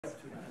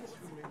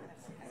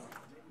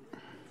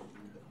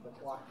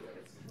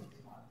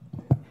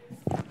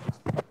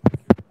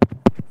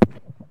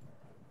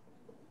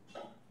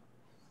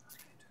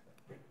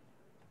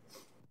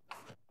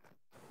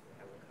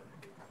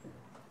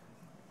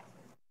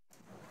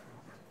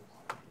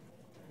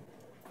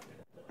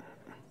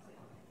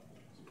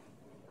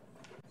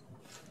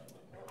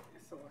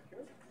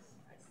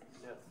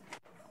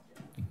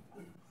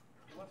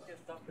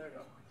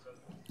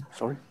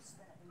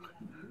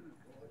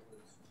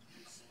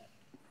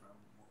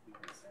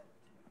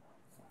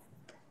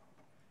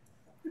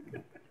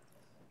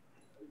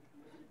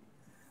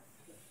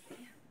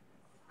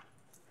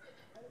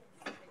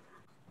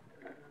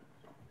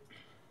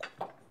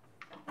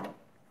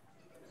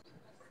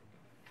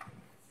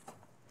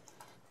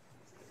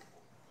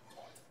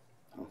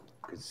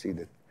see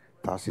that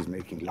TAS is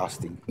making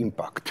lasting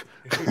impact.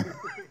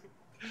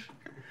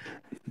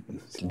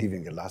 It's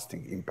leaving a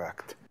lasting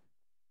impact.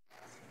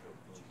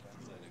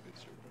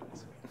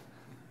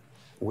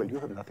 Well, you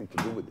have nothing to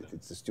do with it.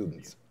 It's the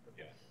students.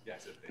 Yeah.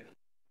 Yes.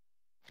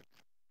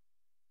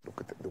 Look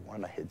at the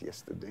one I had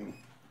yesterday.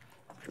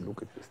 If you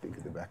look at this thing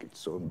at the back, it's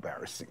so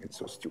embarrassing. It's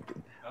so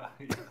stupid.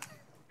 Yeah.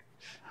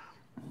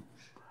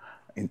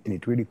 And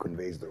it really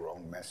conveys the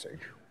wrong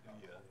message.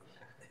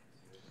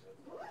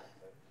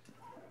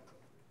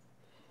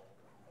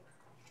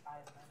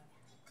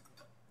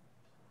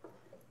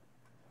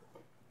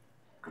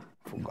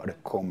 Forgot a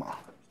comma.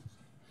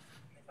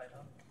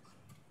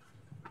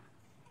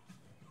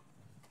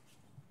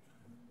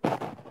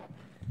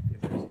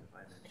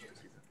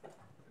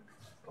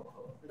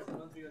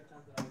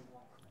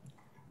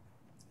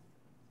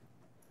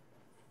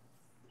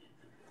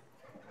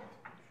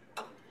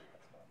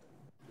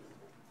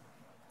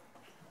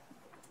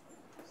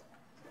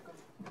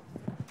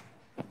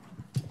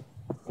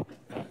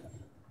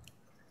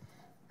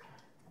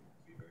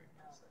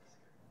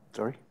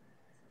 Sorry?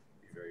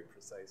 Be very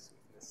precise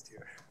with this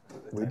here.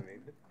 The With?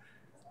 timing.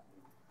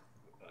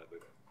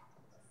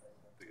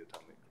 The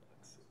atomic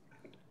clocks.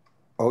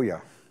 Oh,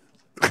 yeah.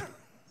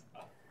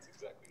 It's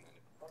exactly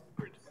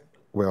 9.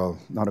 Well,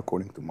 not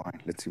according to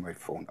mine. Let's see my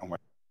phone. Oh, my,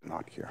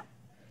 not here.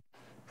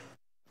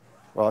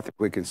 Well, I think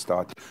we can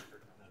start.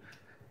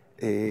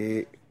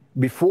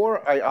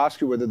 Before I ask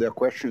you whether there are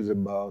questions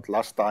about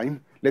last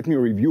time, let me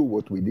review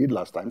what we did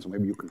last time, so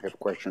maybe you can have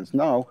questions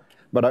now.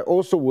 But I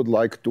also would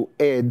like to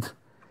add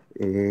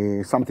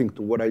something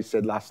to what I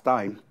said last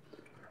time,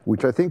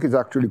 which I think is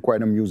actually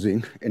quite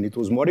amusing, and it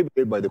was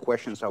motivated by the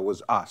questions I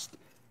was asked.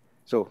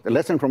 So the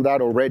lesson from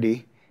that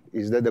already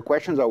is that the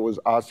questions I was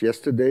asked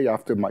yesterday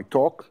after my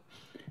talk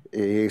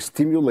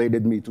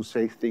stimulated me to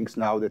say things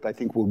now that I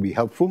think will be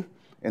helpful.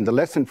 And the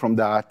lesson from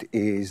that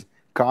is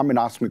come and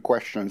ask me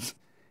questions.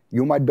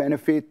 You might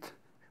benefit,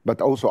 but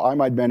also I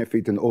might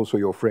benefit, and also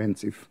your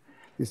friends if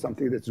it's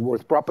something that's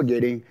worth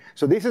propagating.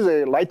 So this is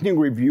a lightning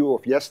review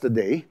of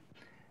yesterday.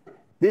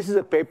 This is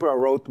a paper I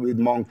wrote with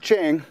Mong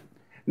Cheng,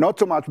 not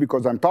so much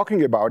because I'm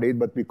talking about it,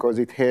 but because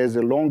it has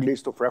a long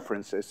list of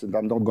references, and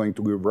I'm not going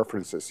to give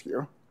references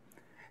here.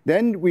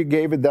 Then we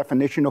gave a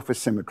definition of a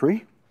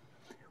symmetry,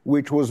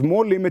 which was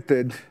more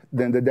limited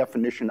than the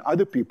definition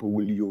other people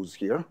will use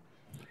here.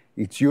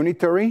 It's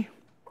unitary.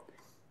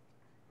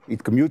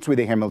 It commutes with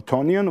a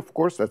Hamiltonian, of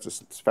course. That's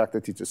the fact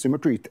that it's a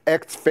symmetry. It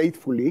acts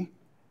faithfully.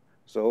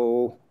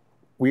 So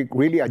we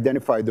really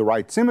identified the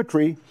right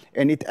symmetry,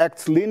 and it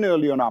acts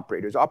linearly on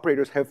operators.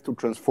 Operators have to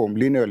transform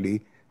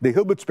linearly. The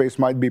Hilbert space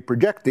might be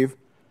projective,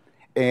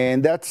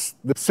 and that's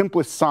the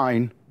simplest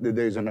sign that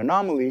there's an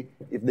anomaly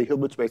if the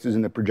Hilbert space is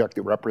in a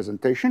projective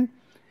representation.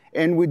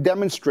 And we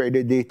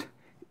demonstrated it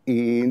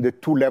in the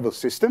two-level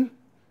system.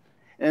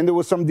 And there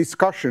was some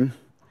discussion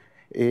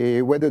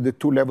whether the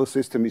two-level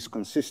system is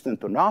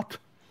consistent or not.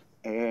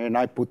 And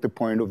I put the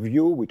point of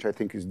view, which I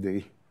think is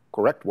the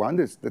correct one,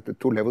 is that the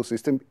two-level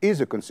system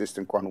is a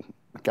consistent quantum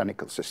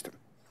mechanical system.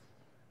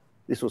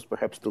 This was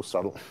perhaps too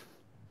subtle.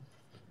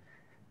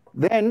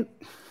 Then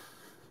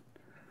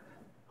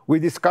we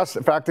discussed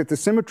the fact that the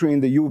symmetry in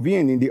the UV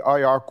and in the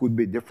IR could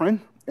be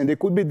different, and they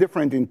could be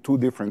different in two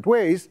different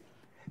ways.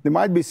 There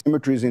might be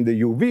symmetries in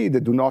the UV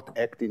that do not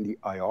act in the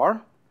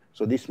IR,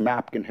 so this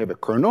map can have a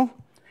kernel.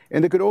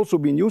 And there could also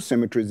be new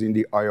symmetries in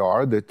the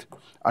IR that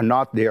are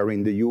not there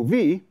in the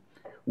UV,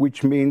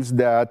 which means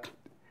that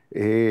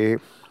the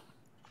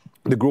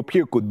group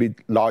here could be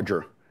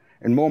larger.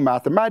 And more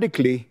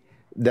mathematically,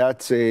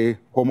 that's a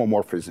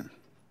homomorphism.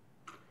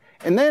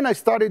 And then I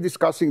started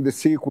discussing the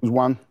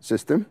C=1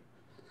 system.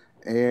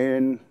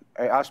 And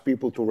I asked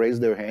people to raise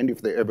their hand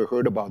if they ever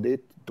heard about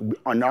it.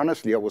 And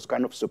honestly, I was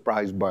kind of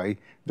surprised by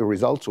the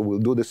results, so we'll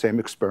do the same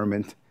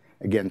experiment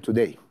again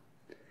today.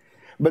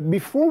 But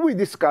before we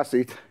discuss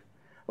it,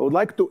 I would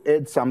like to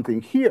add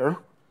something here.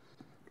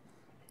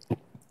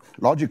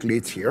 Logically,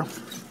 it's here.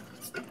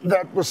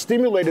 That was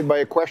stimulated by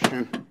a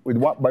question,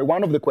 by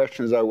one of the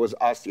questions I was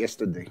asked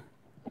yesterday.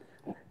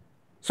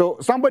 So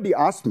somebody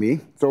asked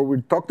me, so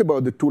we talked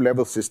about the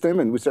two-level system,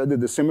 and we said that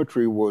the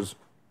symmetry was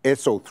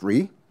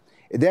SO3.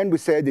 And then we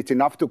said it's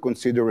enough to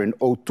consider an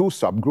O2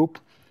 subgroup.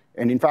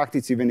 And in fact,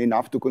 it's even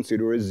enough to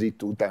consider a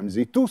Z2 times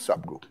Z2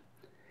 subgroup.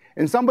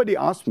 And somebody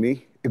asked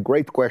me a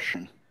great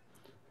question.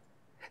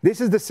 This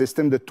is the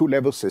system, the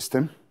two-level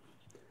system.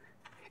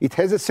 It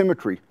has a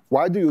symmetry.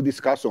 Why do you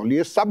discuss only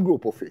a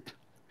subgroup of it?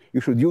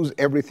 You should use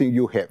everything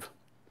you have.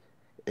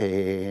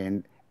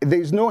 And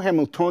there's no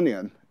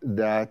Hamiltonian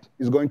that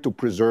is going to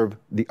preserve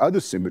the other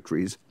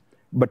symmetries,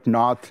 but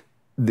not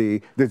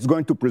that's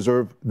going to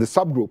preserve the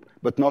subgroup,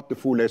 but not the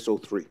full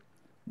SO3.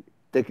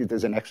 Take it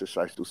as an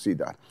exercise to see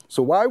that.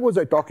 So why was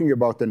I talking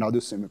about another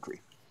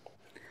symmetry?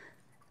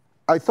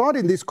 I thought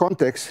in this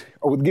context,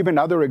 I would give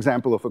another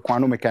example of a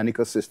quantum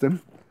mechanical system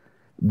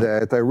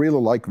that I really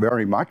like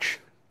very much.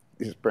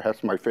 This is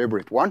perhaps my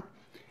favorite one.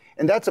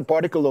 And that's a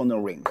particle on a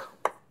ring.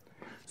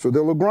 So the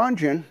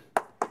Lagrangian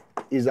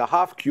is a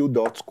half Q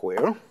dot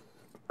square.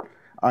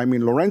 I'm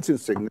in Lorentzian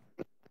signature.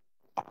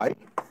 pi,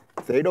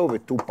 theta over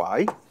 2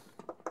 pi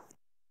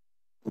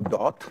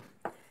dot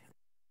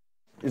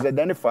is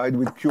identified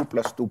with q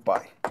plus 2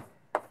 pi.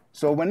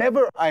 So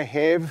whenever I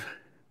have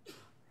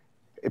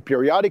a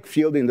periodic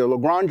field in the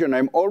Lagrangian,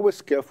 I'm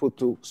always careful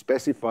to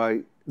specify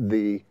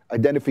the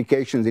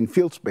identifications in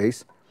field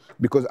space,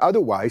 because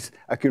otherwise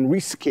I can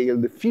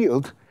rescale the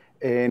field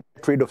and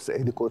get rid of,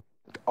 say, the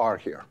coefficient r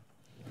here.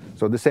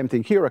 So the same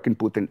thing here, I can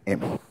put an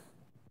m.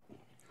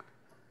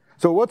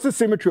 So what's the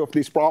symmetry of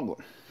this problem?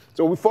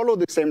 So we follow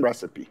the same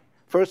recipe.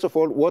 First of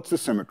all, what's the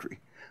symmetry?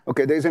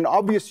 Okay, there's an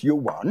obvious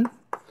U1,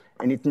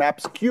 and it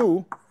maps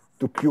Q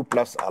to Q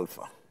plus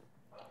alpha.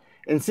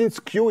 And since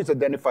Q is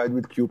identified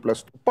with Q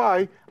plus 2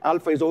 pi,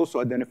 alpha is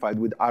also identified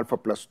with alpha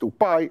plus 2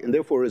 pi, and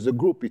therefore as a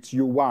group it's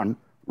U1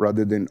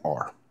 rather than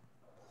R.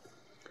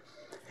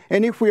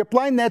 And if we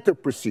apply Netter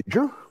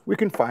procedure, we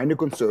can find a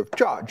conserved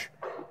charge,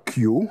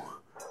 Q,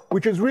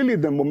 which is really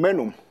the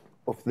momentum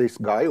of this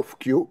guy, of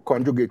Q,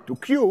 conjugate to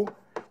Q,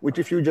 which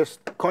if you just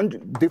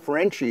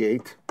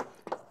differentiate,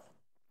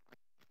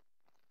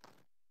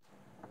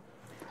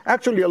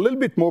 actually a little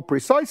bit more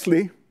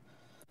precisely,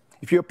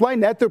 if you apply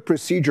Netter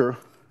procedure,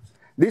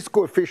 this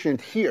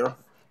coefficient here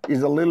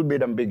is a little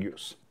bit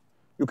ambiguous.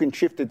 You can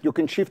shift it, you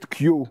can shift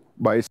Q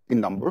by a C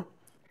number,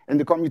 and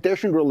the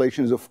commutation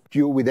relations of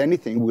Q with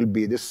anything will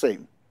be the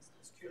same.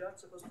 Is Q not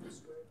supposed to be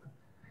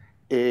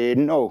squared?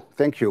 No,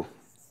 thank you.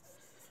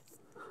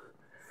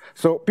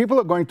 So people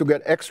are going to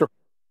get extra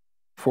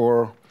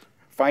for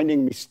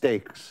finding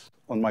mistakes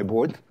on my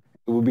board.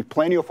 There will be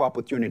plenty of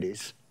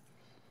opportunities.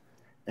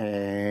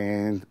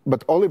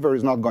 But Oliver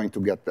is not going to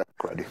get that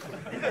credit.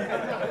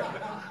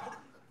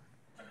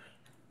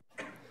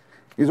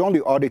 He's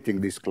only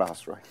auditing this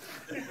class, right?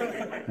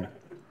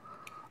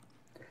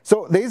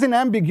 So there is an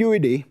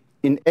ambiguity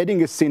in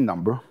adding a sin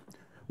number,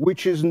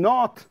 which is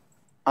not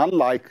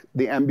unlike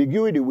the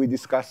ambiguity we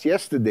discussed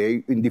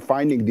yesterday in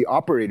defining the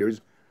operators,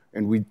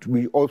 and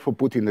we also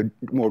put in the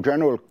more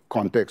general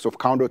context of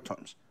counter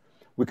terms.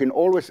 We can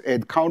always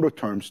add counter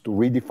terms to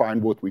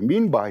redefine what we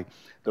mean by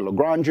the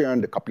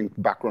Lagrangian, the coupling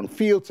background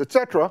fields,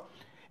 etc.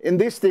 And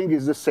this thing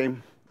is the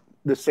same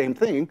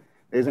thing.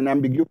 There's an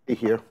ambiguity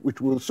here,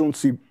 which we'll soon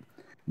see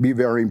be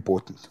very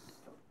important.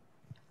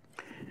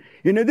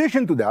 In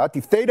addition to that,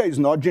 if theta is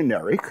not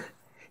generic,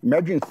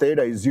 imagine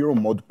theta is 0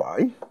 mod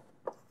pi.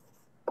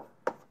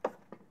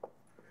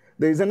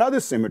 There is another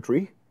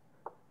symmetry,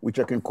 which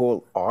I can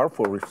call R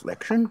for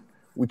reflection,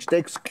 which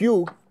takes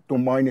Q to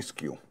minus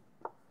Q.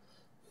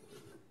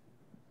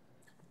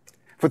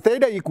 For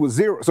theta equals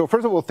 0, so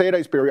first of all, theta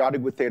is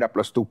periodic with theta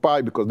plus 2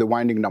 pi because the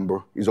winding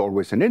number is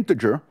always an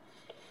integer.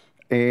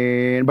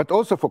 But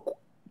also for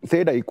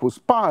theta equals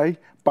pi,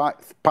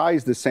 pi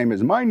is the same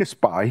as minus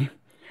pi.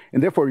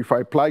 And therefore, if I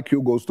apply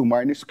Q goes to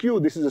minus Q,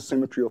 this is a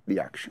symmetry of the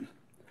action.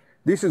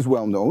 This is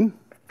well known.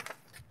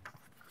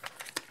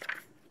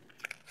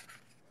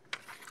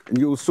 And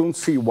you'll soon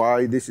see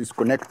why this is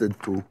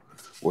connected to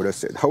what I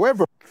said.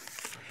 However,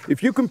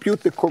 if you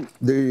compute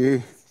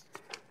the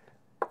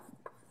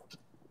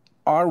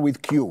R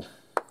with Q,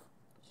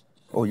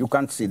 oh, you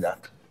can't see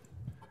that.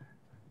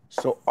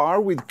 So R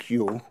with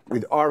Q,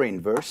 with R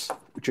inverse,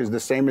 which is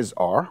the same as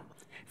R,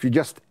 if you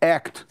just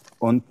act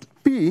on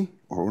P,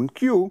 or on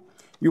Q,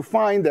 you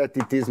find that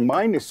it is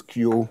minus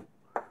Q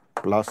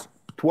plus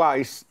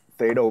twice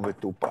theta over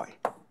 2 pi.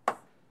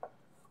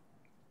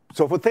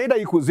 So for theta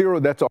equals 0,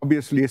 that's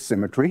obviously a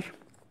symmetry.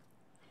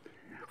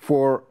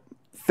 For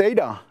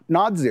theta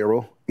not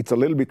 0, it's a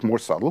little bit more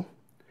subtle.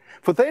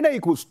 For theta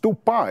equals 2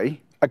 pi,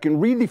 I can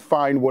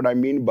redefine what I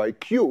mean by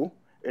Q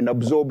and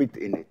absorb it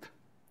in it.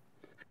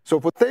 So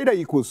for theta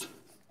equals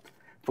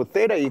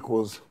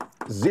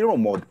 0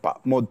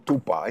 mod 2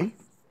 pi,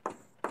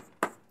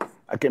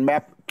 I can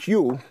map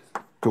Q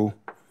to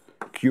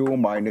Q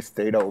minus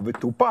theta over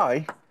 2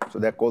 pi, so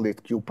they call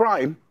it Q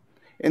prime,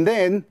 and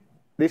then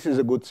this is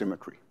a good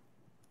symmetry.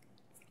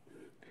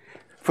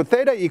 For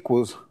theta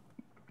equals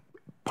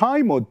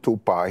pi mod 2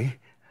 pi,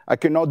 I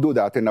cannot do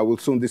that, and I will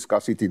soon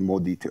discuss it in more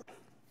detail.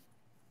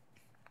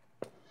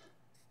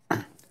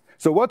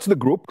 So what's the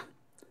group?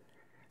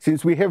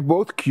 Since we have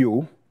both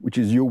Q, which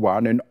is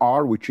U1, and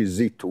R, which is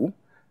Z2,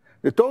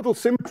 the total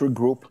symmetry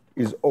group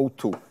is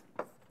O2.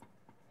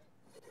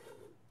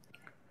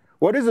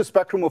 What does the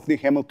spectrum of the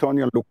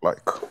Hamiltonian look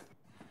like?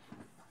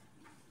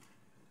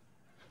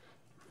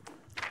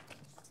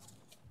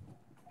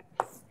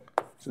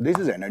 So this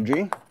is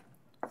energy.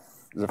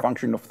 It's a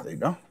function of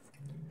theta.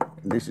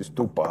 And this is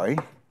 2 pi.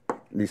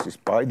 This is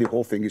pi. The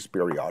whole thing is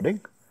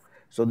periodic.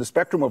 So the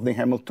spectrum of the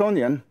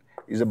Hamiltonian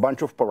is a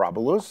bunch of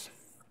parabolas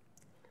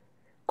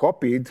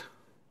copied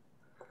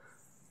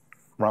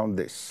around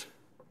this.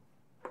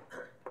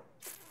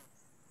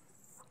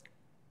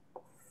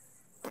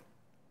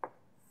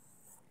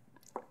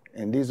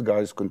 And these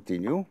guys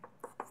continue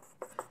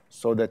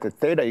so that at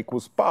theta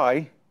equals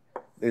pi,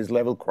 there's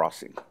level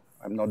crossing.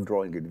 I'm not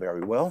drawing it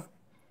very well.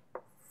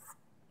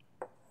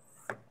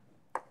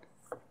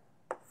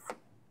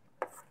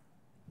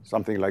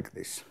 Something like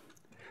this.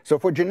 So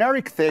for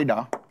generic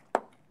theta,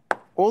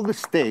 all the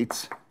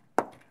states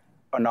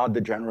are not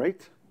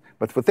degenerate.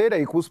 But for theta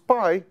equals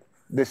pi,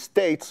 the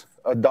states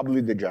are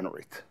doubly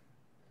degenerate.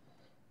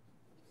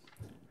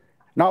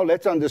 Now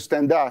let's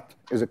understand that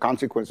as a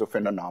consequence of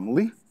an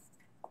anomaly.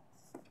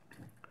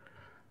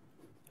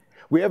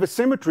 We have a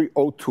symmetry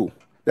O2.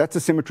 That's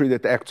a symmetry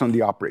that acts on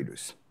the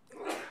operators.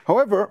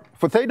 However,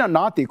 for theta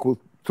not equal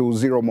to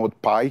 0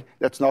 mod pi,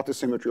 that's not the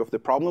symmetry of the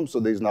problem, so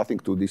there's nothing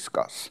to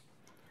discuss.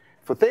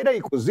 For theta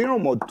equals 0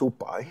 mod 2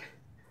 pi,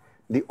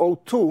 the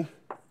O2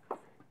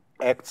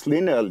 acts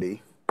linearly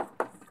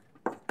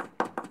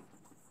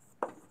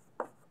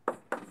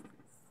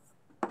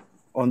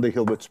on the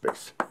Hilbert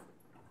space.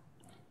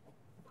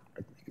 I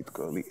make it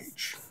curly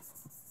H.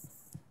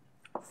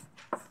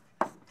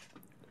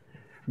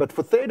 But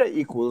for theta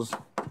equals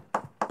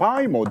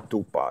pi mod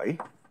 2 pi,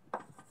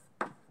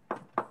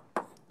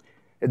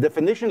 a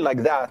definition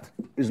like that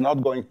is not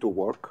going to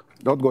work,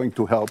 not going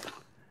to help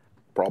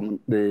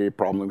the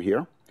problem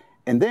here.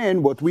 And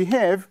then what we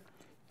have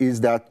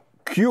is that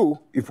Q,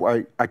 if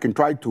I can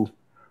try to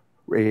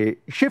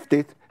shift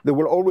it, there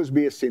will always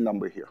be a C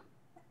number here.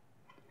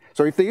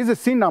 So if there is a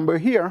C number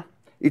here,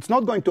 it's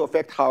not going to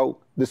affect how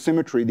the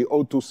symmetry, the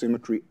O2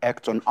 symmetry,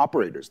 acts on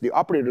operators. The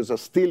operators are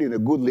still in a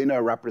good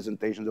linear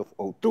representation of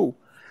O2,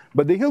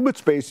 but the Hilbert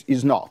space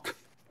is not.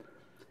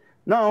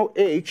 Now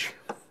H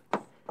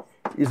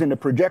is in a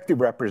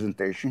projective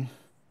representation.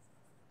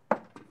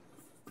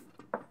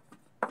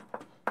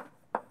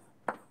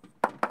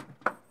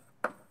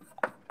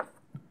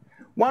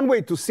 One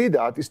way to see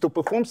that is to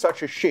perform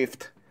such a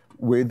shift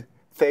with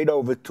theta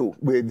over 2,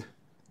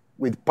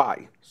 with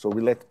pi. So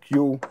we let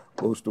Q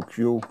goes to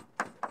Q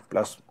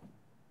plus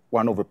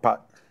 1 over pi.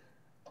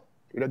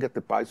 Did I get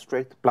the pi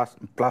straight?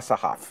 Plus a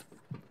half.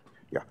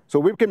 Yeah. So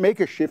we can make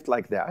a shift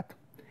like that.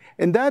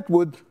 And that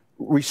would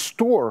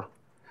restore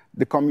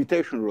the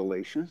commutation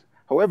relations.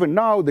 However,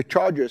 now the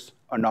charges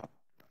are not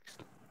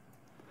fixed.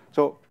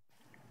 So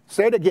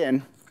say it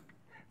again.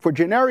 For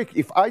generic,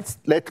 if I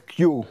let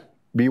Q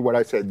be what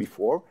I said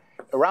before,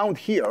 around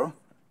here,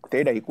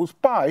 theta equals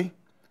pi,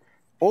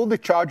 all the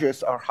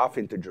charges are half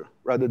integer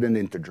rather than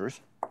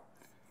integers.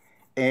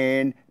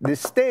 And the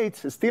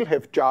states still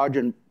have charge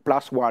and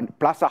plus 1,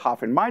 plus a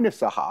half, and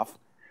minus a half.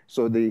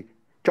 So the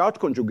charge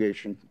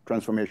conjugation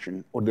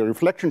transformation or the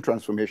reflection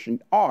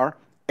transformation are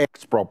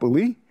X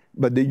properly,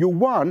 but the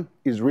U1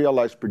 is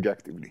realized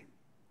projectively.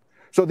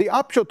 So the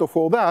upshot of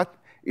all that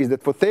is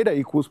that for theta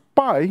equals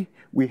pi,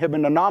 we have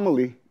an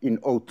anomaly in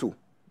O2.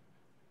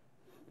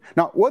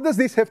 Now, what does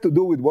this have to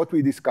do with what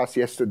we discussed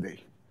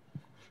yesterday?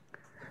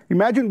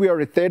 Imagine we are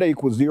at theta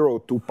equals 0 or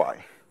 2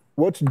 pi.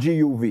 What's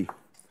GUV?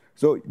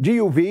 So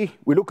GUV,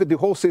 we look at the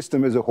whole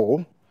system as a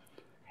whole.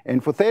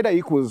 And for theta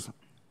equals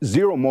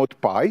 0 mod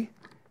pi,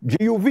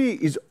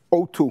 GUV is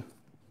O2.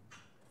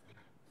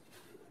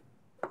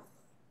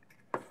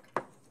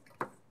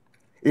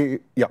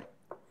 Yeah,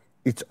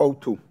 it's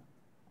O2.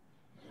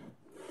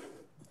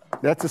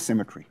 That's a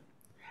symmetry.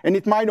 And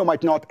it might or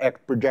might not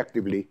act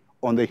projectively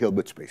on the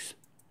Hilbert space.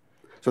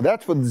 So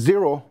that's for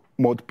 0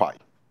 mod pi.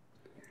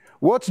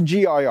 What's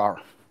GIR?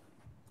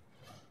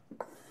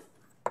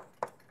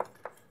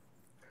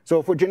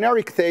 So for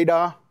generic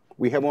theta,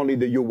 we have only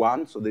the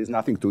U1, so there's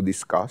nothing to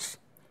discuss.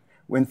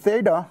 When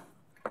theta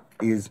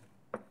is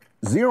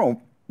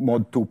 0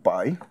 mod 2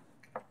 pi,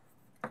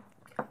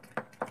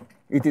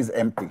 it is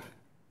empty,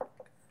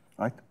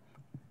 right?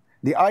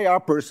 The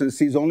IR person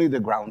sees only the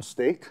ground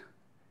state,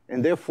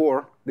 and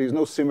therefore, there's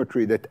no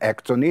symmetry that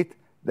acts on it.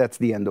 That's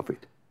the end of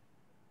it.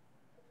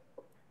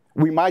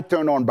 We might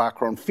turn on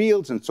background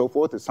fields and so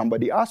forth, as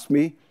somebody asked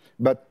me,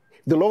 but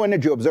the low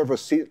energy observer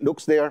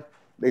looks there,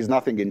 there's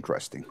nothing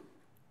interesting.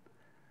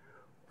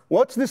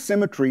 What's the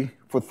symmetry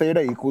for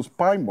theta equals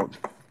pi mod?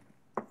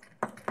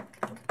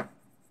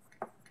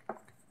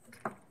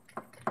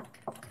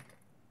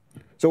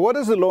 So what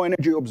does the low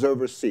energy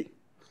observer see?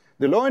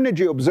 The low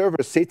energy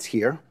observer sits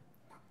here,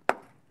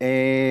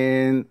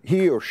 and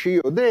he or she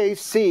or they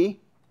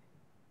see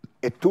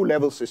a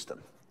two-level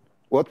system,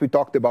 what we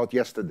talked about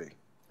yesterday.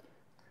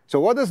 So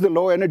what does the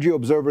low energy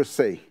observer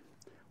say?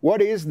 What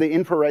is the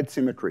infrared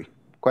symmetry?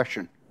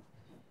 Question.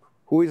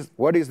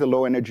 What is the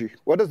low energy?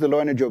 What does the low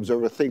energy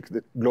observer think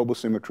that global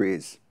symmetry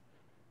is?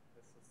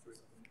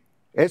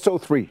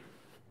 SO3.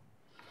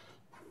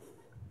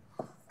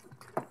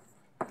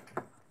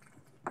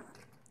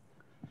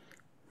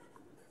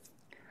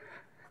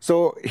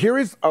 So here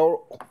is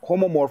our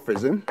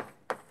homomorphism,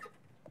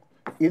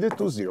 either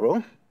to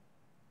 0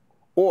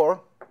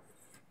 or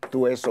to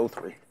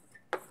SO3.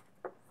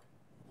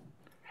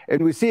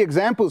 And we see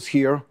examples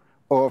here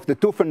of the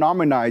two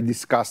phenomena I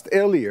discussed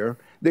earlier.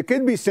 There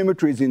can be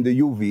symmetries in the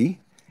UV,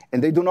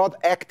 and they do not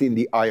act in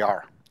the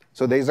IR.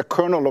 So there's a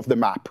kernel of the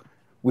map.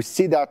 We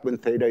see that when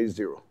theta is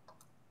 0.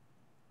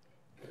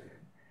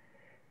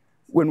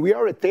 When we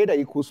are at theta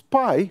equals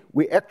pi,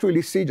 we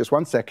actually see, just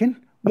one second,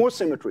 more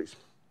symmetries.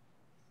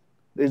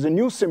 There's a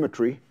new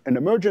symmetry, an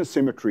emergent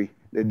symmetry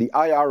that the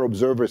IR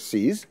observer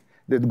sees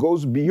that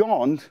goes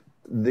beyond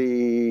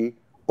the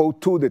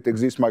O2 that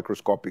exists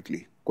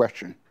microscopically.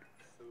 Question.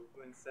 So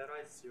when theta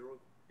is 0,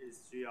 Is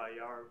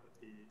GIR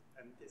the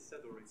empty set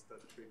or is the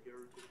trivial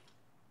group?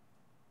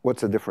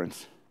 What's the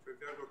difference?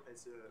 Trivial group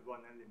has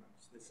one element.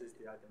 This is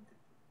the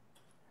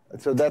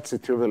identity. So that's a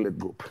trivial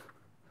group.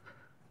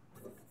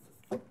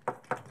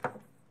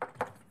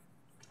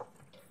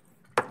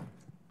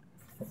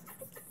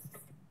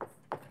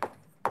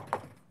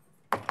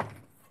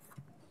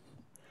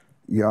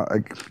 Yeah,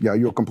 yeah,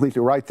 you're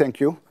completely right. Thank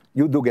you.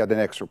 You do get an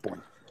extra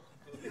point.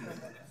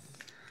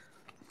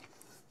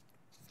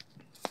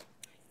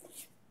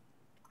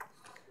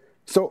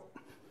 So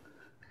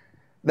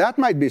that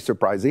might be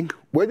surprising.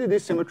 Where did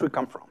this symmetry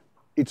come from?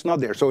 It's not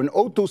there. So in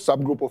O2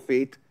 subgroup of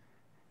 8,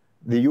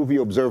 the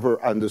UV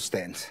observer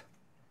understands.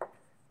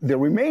 The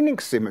remaining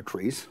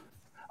symmetries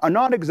are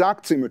not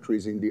exact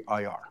symmetries in the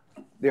IR.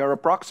 They are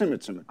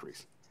approximate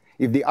symmetries.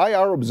 If the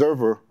IR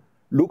observer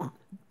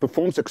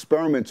performs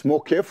experiments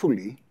more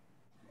carefully,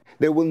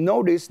 they will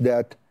notice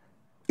that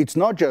it's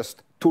not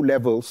just two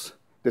levels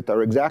that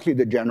are exactly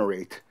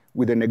degenerate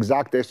with an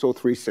exact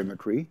SO3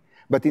 symmetry,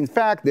 but in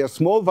fact, there are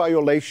small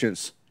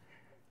violations,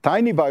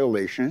 tiny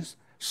violations,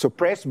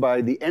 suppressed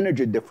by the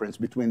energy difference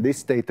between this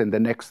state and the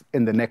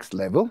next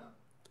level.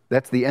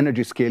 That's the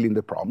energy scale in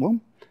the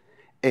problem.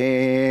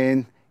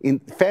 And in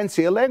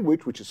fancier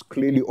language, which is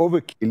clearly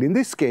overkill in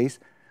this case,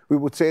 we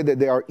would say that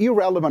there are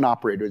irrelevant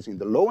operators in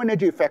the low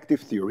energy effective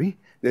theory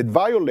that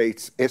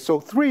violates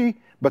SO3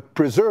 but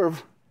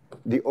preserve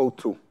the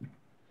O2.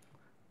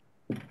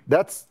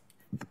 That's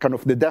kind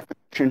of the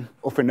definition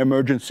of an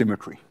emergent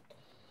symmetry.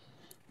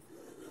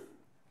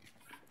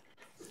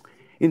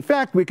 In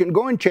fact, we can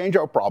go and change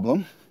our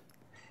problem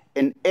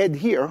and add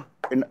here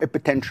a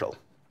potential.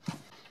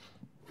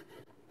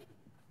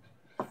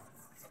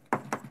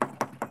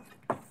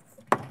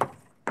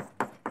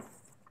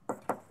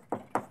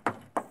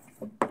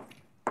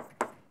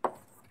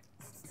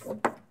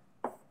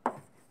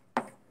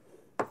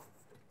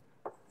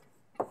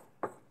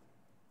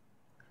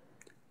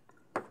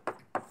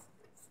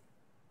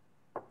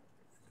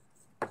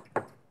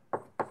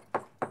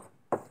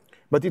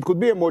 But it could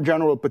be a more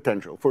general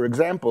potential. For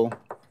example,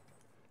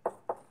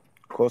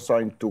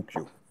 cosine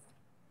 2q.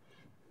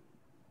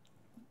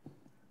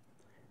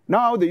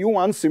 Now the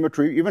U1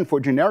 symmetry, even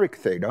for generic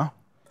theta,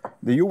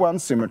 the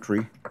U1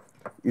 symmetry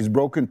is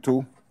broken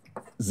to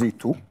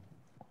Z2,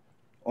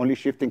 only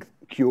shifting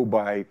q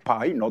by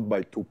pi, not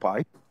by 2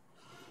 pi.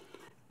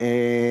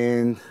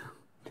 And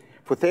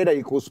for theta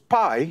equals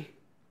pi,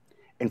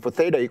 and for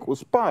theta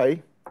equals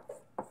pi,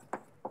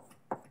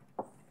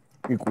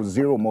 equals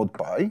 0 mod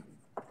pi,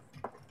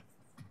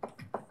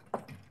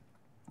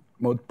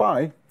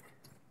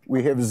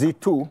 we have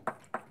Z2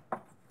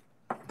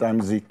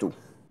 times Z2.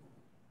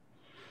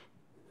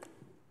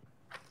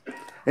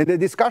 And the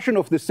discussion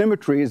of the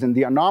symmetries and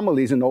the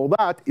anomalies and all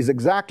that is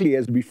exactly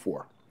as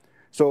before.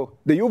 So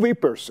the UV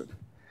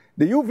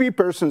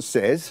person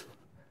says,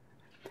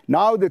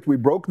 now that we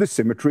broke the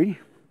symmetry,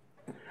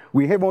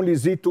 we have only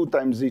Z2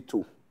 times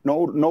Z2,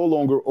 no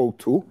longer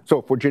O2.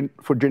 So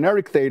for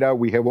generic theta,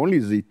 we have only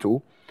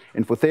Z2.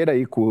 And for theta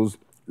equals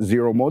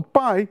 0 mod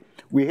pi,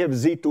 we have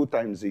Z2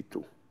 times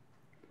Z2.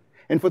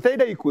 And for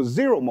theta equals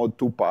 0 mod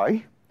 2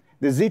 pi,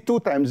 the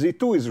Z2 times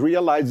Z2 is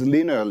realized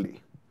linearly.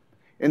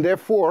 And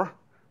therefore,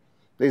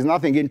 there's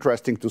nothing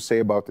interesting to say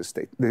about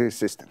the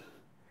system.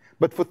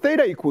 But for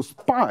theta equals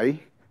pi,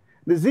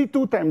 the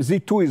Z2 times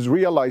Z2 is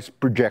realized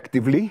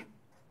projectively.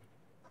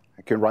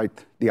 I can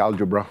write the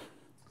algebra.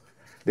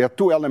 There are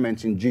two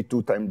elements in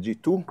G2 times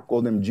G2,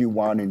 call them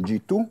G1 and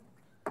G2.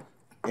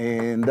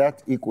 And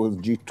that equals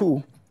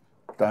G2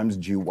 times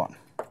G1.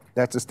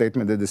 That's a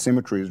statement that the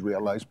symmetry is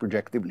realized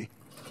projectively.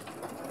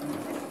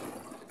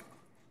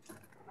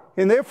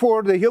 And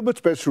therefore, the Hilbert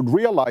space should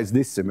realize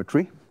this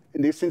symmetry.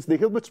 And since the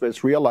Hilbert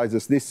space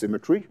realizes this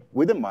symmetry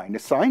with a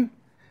minus sign,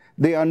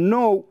 there are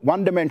no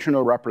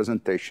one-dimensional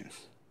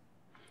representations.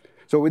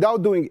 So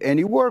without doing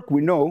any work,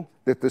 we know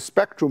that the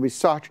spectrum is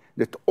such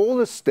that all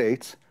the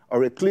states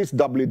are at least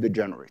doubly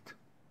degenerate.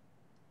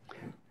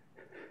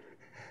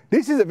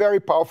 This is a very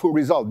powerful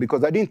result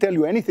because I didn't tell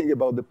you anything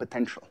about the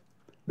potential.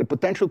 The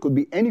potential could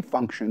be any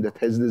function that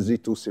has the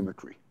Z2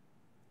 symmetry.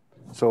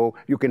 So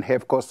you can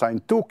have cosine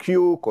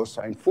 2q,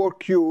 cosine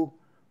 4q,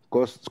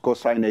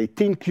 cosine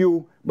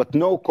 18q, but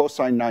no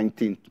cosine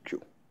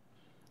 19q.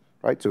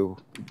 Right? So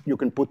you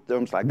can put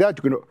terms like that.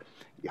 You can,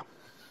 yeah.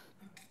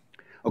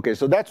 Okay,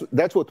 so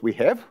that's what we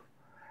have.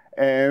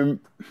 And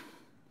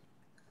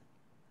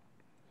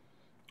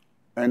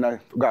I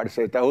forgot to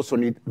say it, I also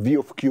need v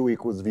of q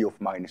equals v of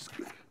minus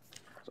q.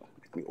 So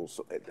let me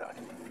also add that.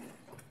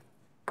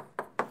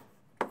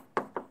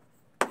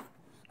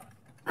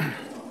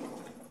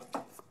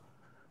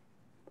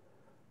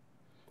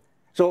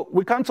 So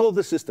we can't solve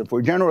the system.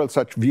 For general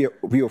such v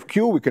of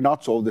q, we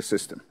cannot solve the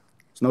system.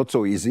 It's not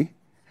so easy.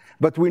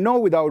 But we know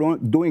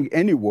without doing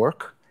any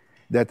work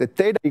that at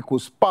theta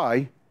equals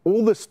pi,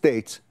 all the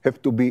states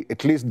have to be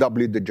at least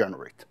doubly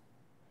degenerate.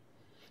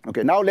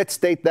 Okay, now let's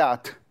state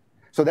that.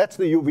 So that's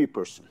the UV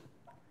person.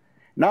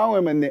 Now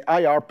I'm an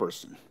IR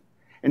person.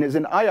 And as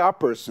an IR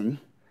person,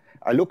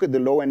 I look at the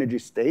low energy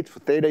state. For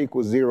theta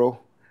equals 0,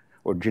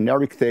 or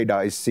generic theta,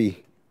 I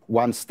see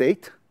one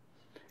state.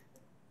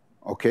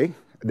 Okay,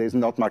 there's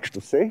not much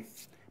to say.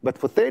 But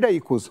for theta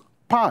equals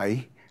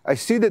pi, I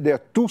see that there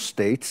are two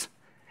states,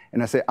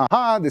 and I say,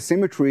 aha, the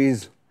symmetry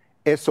is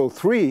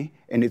SO3,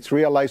 and it's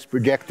realized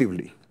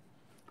projectively.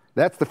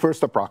 That's the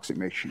first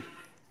approximation.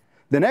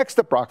 The next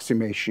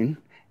approximation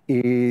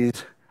is,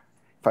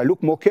 if I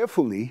look more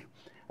carefully,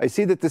 I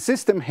see that the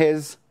system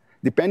has,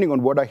 depending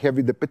on what I have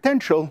with the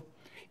potential,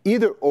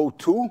 either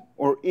O2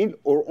 or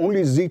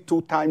only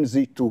Z2 times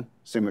Z2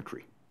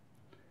 symmetry.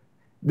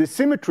 The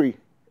symmetry,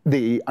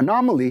 the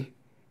anomaly,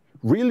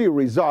 really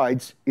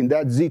resides in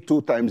that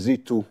Z2 times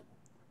Z2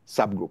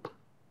 subgroup.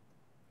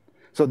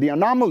 So the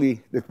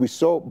anomaly that we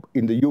saw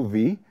in the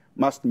UV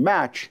must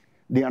match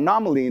the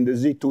anomaly in the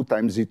Z2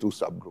 times Z2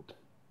 subgroup.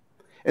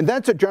 And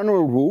that's a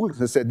general rule.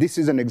 As I said, this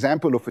is an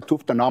example of a 't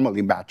Hooft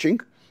anomaly matching.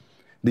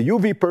 The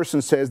UV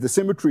person says the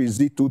symmetry is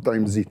Z2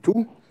 times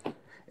Z2,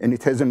 and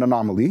it has an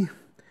anomaly.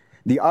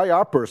 The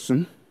IR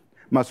person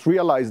must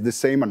realize the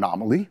same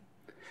anomaly.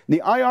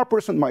 The IR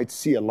person might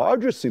see a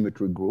larger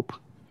symmetry group,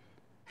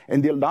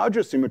 and the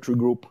larger symmetry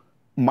group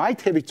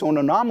might have its own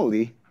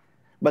anomaly,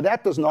 but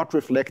that does not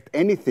reflect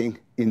anything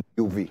in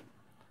UV.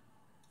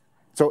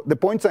 So the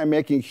points I'm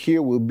making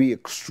here will be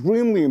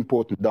extremely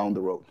important down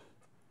the road.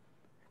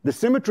 The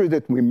symmetry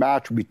that we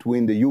match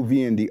between the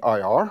UV and the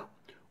IR,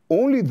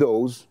 only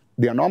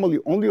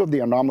of the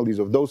anomalies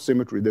of those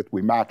symmetry that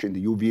we match in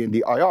the UV and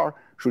the IR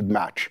should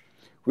match.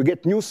 We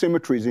get new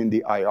symmetries in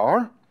the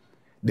IR.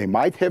 They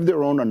might have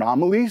their own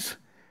anomalies,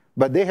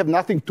 but they have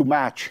nothing to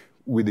match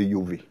with the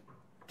UV.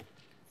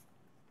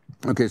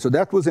 Okay, so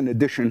that was an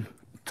addition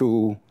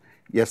to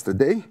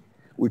yesterday,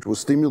 which was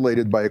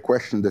stimulated by a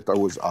question that I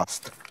was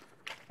asked.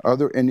 Are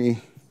there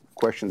any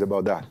questions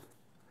about that?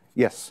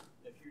 Yes?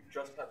 If you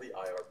just have the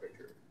IR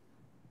picture,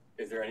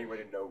 is there any way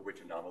to know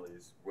which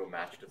anomalies will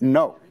match to the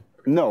No.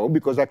 UV? No,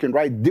 because I can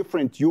write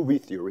different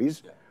UV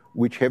theories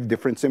which have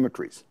different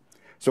symmetries.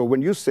 So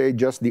when you say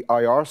just the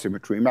IR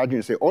symmetry, imagine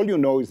you say all you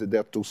know is that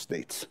there are two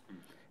states.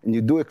 And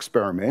you do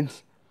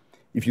experiments.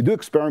 If you do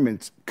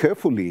experiments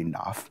carefully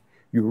enough,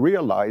 you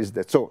realize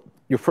that, so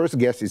your first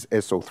guess is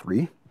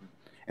SO3.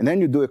 And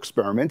then you do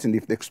experiments, and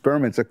if the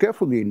experiments are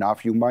carefully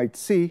enough, you might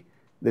see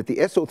that the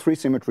SO3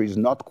 symmetry is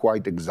not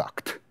quite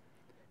exact.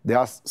 There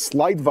are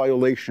slight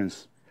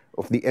violations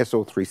of the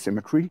SO3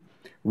 symmetry,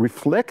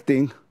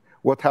 reflecting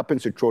what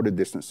happens at shorter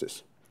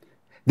distances.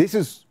 This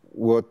is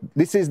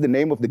the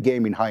name of the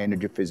game in high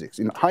energy physics.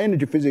 In high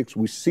energy physics,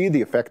 we see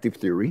the effective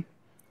theory,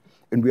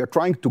 and we are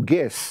trying to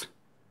guess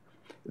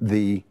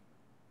the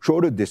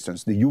shorter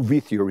distance, the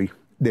UV theory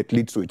that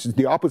leads to it. It's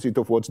the opposite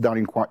of what's done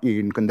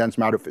in condensed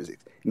matter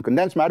physics. In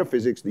condensed matter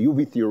physics, the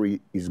UV theory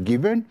is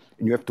given,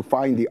 and you have to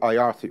find the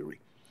IR theory.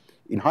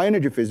 In high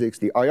energy physics,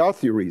 the IR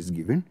theory is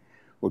given.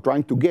 We're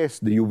trying to guess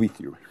the UV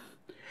theory.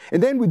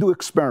 And then we do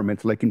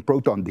experiments like in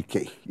proton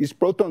decay. Is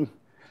proton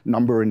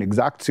number an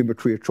exact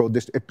symmetry at short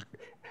distance?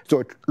 So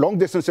at long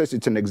distances,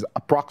 it's at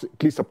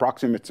least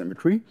approximate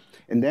symmetry.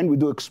 And then we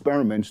do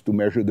experiments to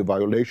measure the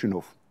violation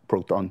of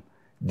proton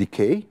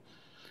decay.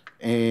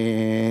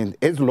 And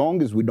as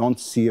long as we don't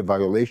see a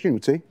violation,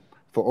 we'd say,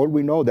 for all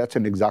we know, that's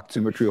an exact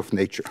symmetry of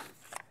nature.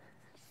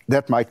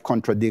 That might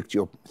contradict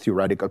your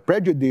theoretical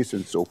prejudice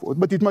and so forth.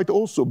 But it might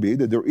also be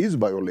that there is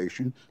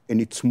violation, and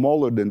it's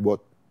smaller than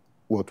what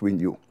we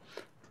knew.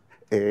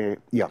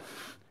 Yeah.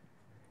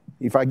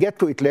 If I get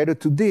to it later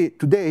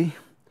today,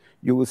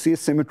 you will see a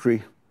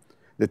symmetry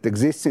that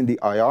exists in the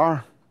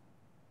IR,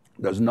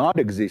 does not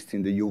exist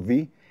in the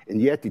UV,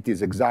 and yet it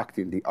is exact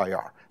in the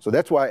IR. So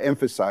that's why I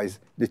emphasize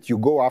that you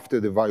go after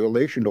the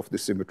violation of the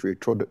symmetry.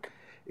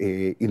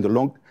 In the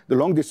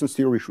long distance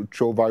theory should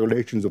show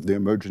violations of the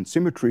emergent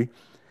symmetry,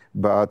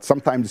 but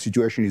sometimes the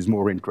situation is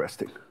more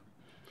interesting.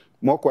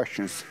 More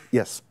questions?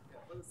 Yes?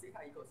 For the theta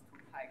equals 2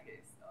 pi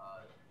case,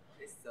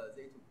 is the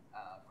Z2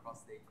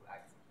 cross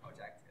Z2X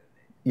projected?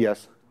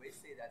 Yes. Do we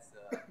say that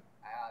the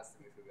IR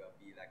symmetry will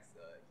be like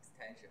the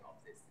extension of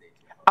this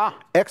Z2? Ah,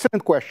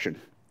 excellent question.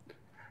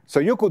 So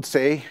you could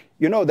say,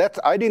 you know,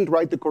 I didn't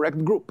write the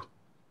correct group.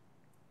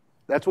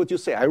 That's what you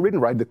say. I didn't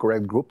write the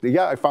correct group.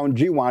 Yeah, I found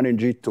G1 and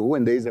G2,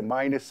 and there's a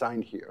minus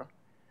sign here.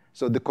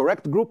 So the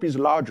correct group is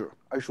larger.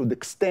 I should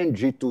extend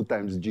G2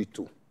 times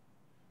G2.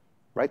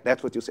 Right?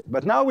 That's what you say.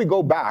 But now we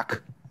go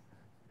back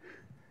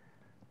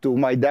to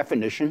my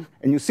definition,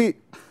 and you see,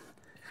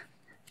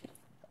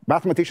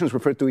 mathematicians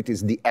refer to it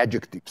as the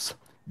adjectives.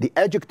 The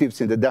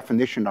adjectives in the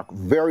definition are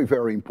very,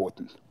 very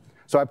important.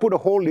 So I put a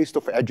whole list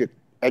of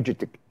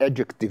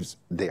adjectives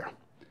there.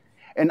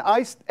 And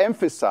I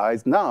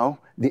emphasize now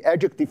the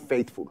adjective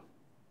faithful.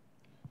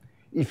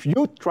 If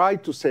you try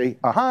to say,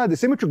 aha, the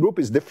symmetry group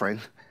is different,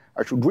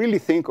 I should really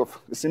think of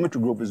the symmetry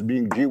group as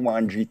being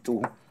G1,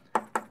 G2,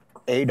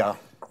 eta,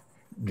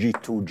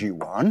 G2,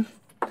 G1,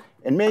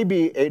 and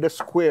maybe eta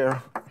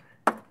square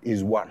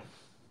is 1.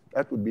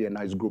 That would be a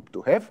nice group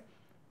to have,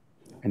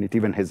 and it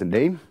even has a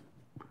name.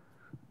 I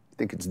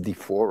think it's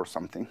D4 or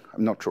something.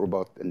 I'm not sure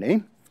about the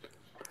name.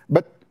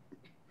 But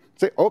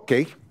say,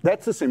 OK,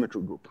 that's a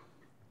symmetry group.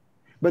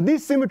 But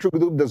this symmetry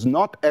group does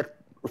not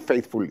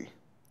faithfully.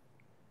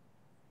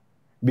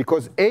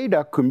 Because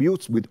eta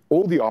commutes with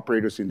all the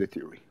operators in the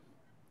theory.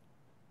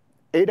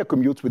 Eta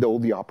commutes with all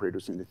the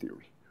operators in the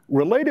theory.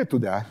 Related to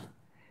that,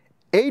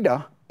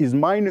 eta is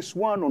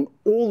 -1 on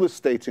all the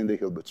states in the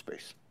Hilbert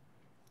space.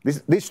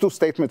 These two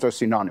statements are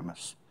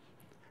synonymous.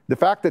 The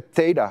fact that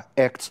theta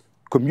acts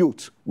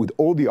commutes with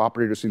all the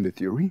operators in the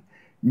theory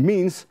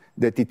means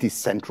that it is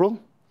central,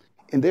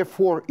 and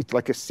therefore it's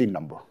like a C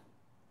number.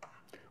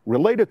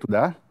 Related to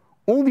that,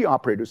 all the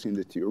operators in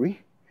the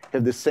theory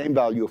have the same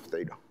value of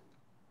theta.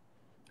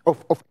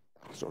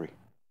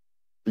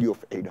 Value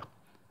of eta.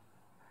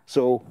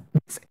 So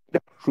this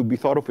eta should be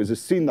thought of as a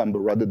C number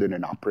rather than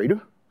an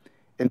operator.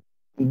 And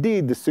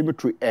indeed, the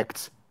symmetry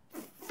acts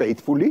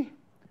faithfully,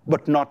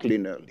 but not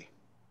linearly.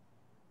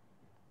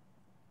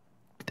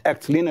 It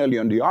acts linearly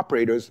on the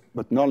operators,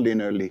 but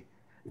non-linearly.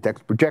 It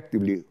acts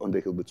projectively on the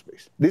Hilbert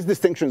space. These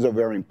distinctions are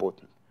very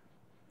important.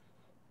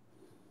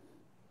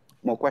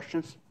 More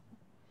questions?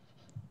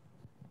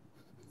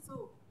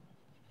 So,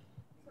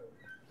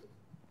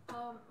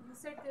 you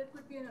said there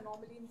could be an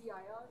anomaly in the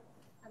IR,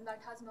 and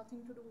that has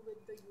nothing to do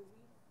with the UV.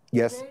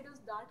 Yes. Where does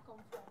that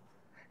come from?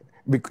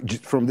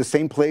 From the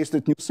same place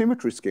that new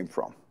symmetries came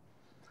from.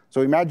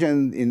 So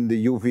imagine in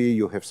the UV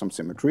you have some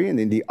symmetry, and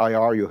in the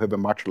IR you have a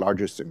much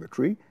larger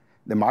symmetry.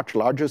 The much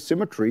larger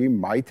symmetry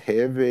might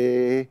have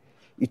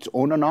its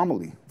own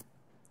anomaly.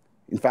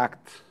 In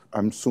fact,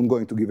 I'm soon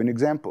going to give an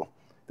example.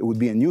 There would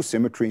be a new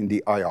symmetry in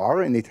the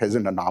IR, and it has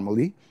an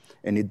anomaly,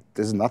 and it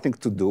has nothing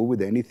to do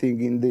with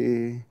anything in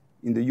the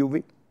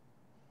UV.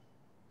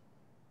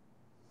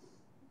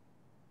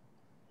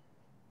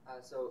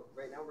 So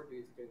right now we're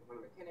doing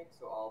quantum mechanics,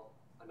 so all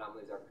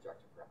anomalies are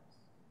projective reps.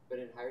 But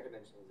in higher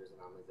dimensions, there's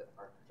anomalies that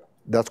aren't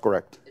projective. That's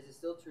correct. Is it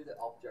still true that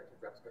all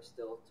projective reps are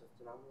still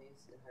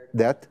anomalies in higher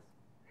dimensions?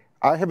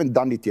 I haven't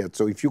done it yet,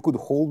 so if you could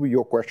hold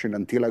your question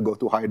until I go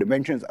to higher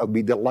dimensions, I'll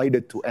be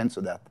delighted to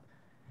answer that.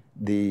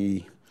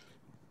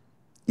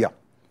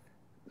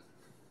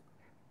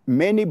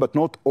 Many, but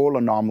not all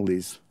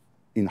anomalies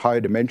in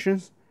higher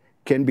dimensions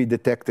can be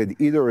detected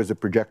either as a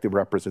projective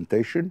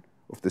representation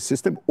of the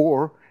system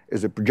or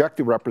as a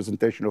projective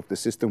representation of the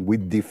system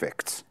with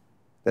defects.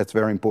 That's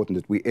very important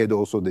that we add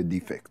also the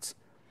defects.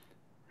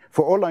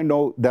 For all I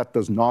know, that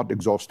does not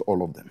exhaust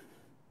all of them.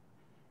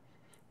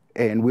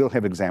 And we'll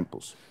have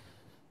examples.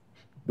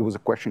 There was a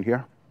question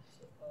here.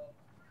 So,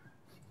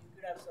 you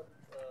could have some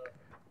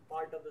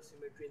part of the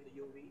symmetry in the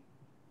UV,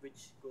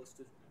 which goes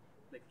to,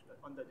 like,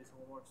 under this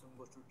homomorphism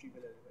goes to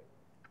trivial element.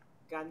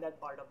 Can that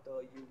part of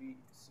the UV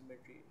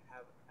symmetry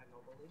have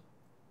anomaly?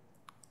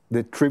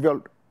 The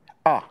trivial,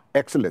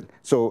 excellent.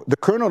 So the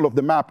kernel of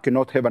the map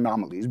cannot have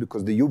anomalies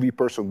because the UV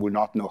person will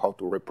not know how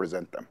to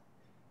represent them.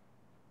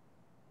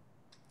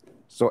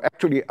 So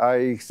actually,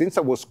 since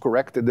I was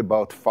corrected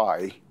about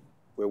phi,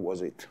 where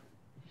was it?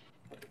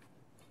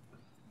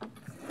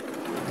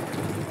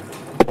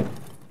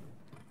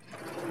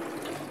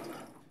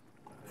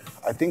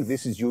 I think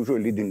this is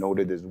usually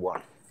denoted as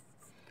 1.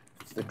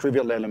 It's the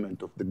trivial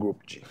element of the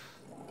group G.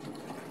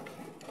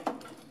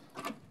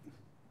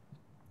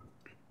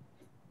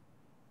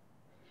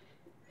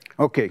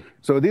 Okay,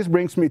 so this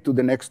brings me to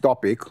the next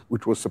topic,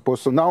 which was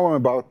supposed, so now I'm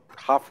about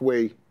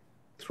halfway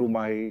through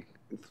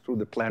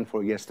the plan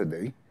for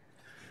yesterday.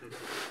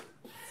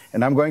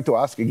 And I'm going to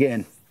ask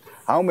again,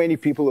 how many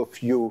people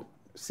of you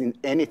seen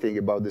anything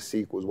about the C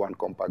equals 1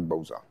 compact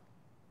boson?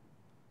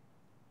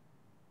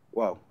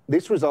 Wow,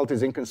 this result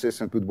is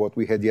inconsistent with what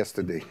we had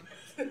yesterday.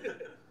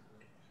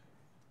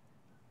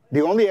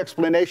 The only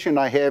explanation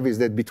I have is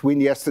that between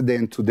yesterday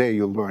and today,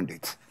 you learned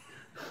it.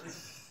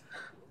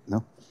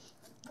 No?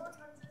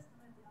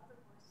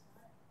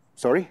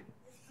 Sorry?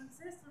 It's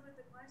consistent with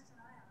the question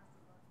I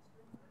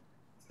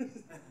asked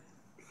about.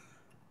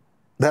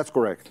 That's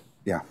correct,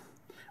 yeah.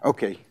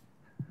 Okay,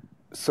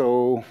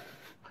 so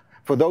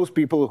for those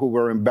people who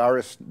were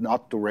embarrassed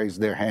not to raise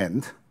their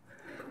hand,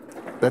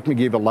 let me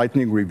give a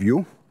lightning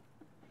review.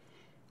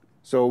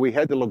 So we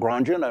had the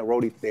Lagrangian, I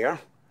wrote it there.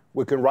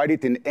 We can write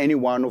it in any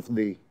one of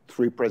the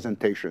 3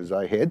 presentations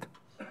I had.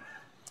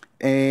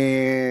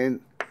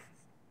 And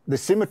the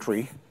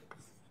symmetry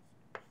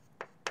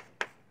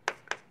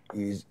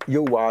is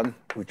U1,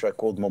 which I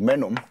called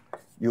momentum,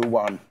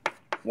 U1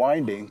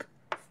 winding.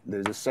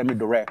 There's a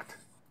semi-direct.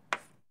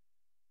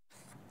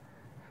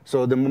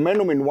 So the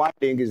momentum in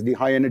winding is the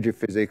high energy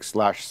physics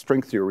 /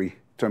 string theory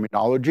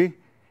terminology.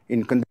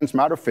 In condensed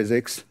matter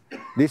physics,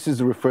 this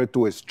is referred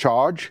to as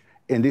charge,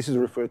 and this is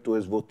referred to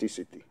as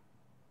vorticity.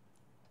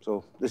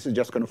 So this is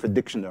just kind of a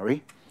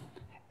dictionary.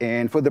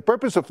 And for the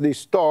purpose of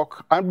this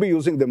talk, I'll be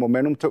using the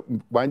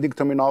momentum winding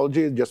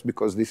terminology just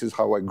because this is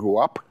how I grew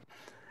up.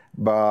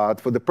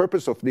 But for the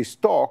purpose of these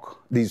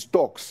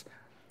talks,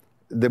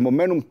 the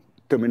momentum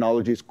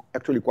terminology is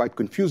actually quite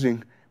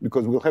confusing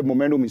because we'll have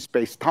momentum in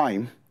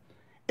space-time,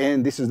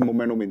 and this is the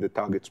momentum in the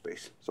target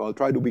space. So I'll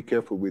try to be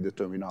careful with the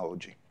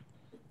terminology.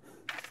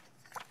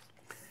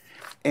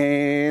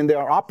 And there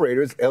are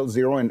operators,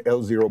 L0 and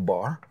L0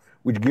 bar,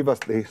 which give us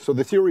so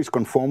the theory is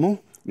conformal.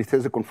 It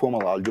has a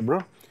conformal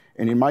algebra.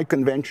 And in my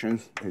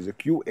convention, is a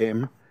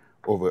Qm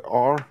over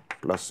R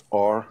plus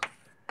R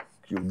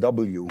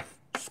QW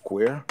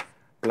square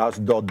plus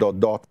dot, dot,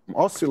 dot from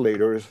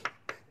oscillators.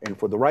 And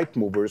for the right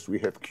movers, we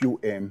have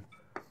Qm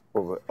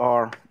over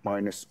R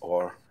minus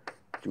R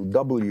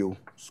QW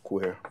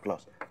square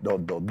plus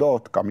dot, dot,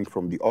 dot coming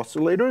from the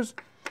oscillators.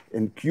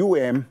 And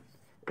Qm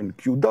and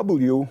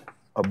QW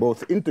are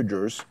both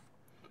integers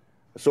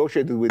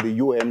associated with the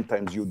UM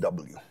times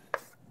UW.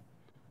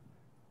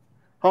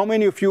 How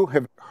many of you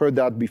have heard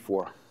that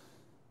before?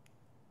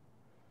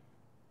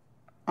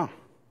 Ah,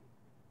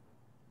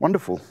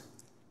 wonderful.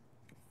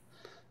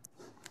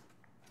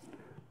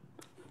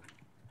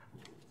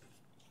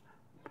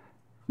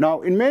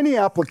 Now, in many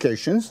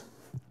applications,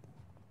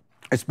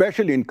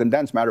 especially in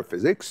condensed matter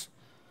physics,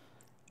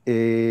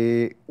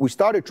 we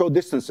started short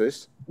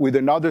distances with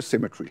another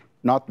symmetry,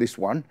 not this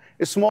one,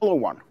 a smaller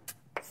one.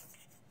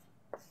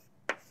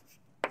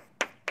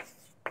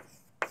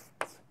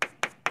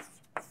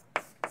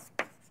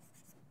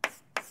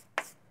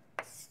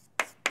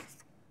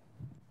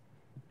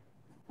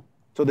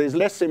 So there's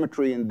less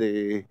symmetry in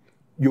the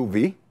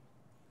UV.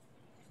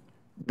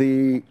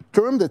 The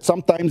term that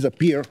sometimes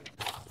appear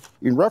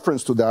in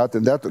reference to that,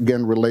 and that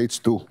again relates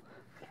to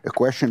a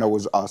question I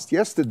was asked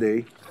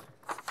yesterday,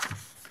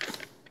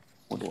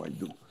 what do I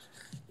do?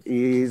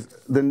 Is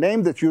the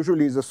name that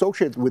usually is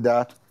associated with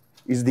that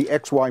is the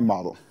XY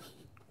model.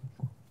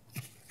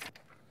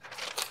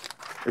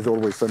 As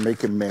always, I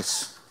make a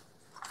mess.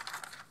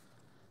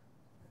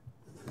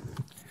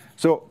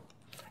 So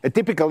a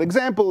typical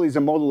example is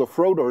a model of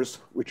rotors,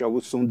 which I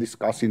will soon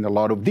discuss in a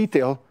lot of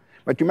detail.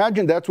 But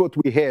imagine that's what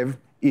we have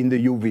in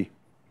the UV.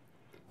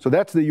 So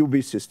that's the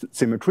UV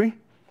symmetry.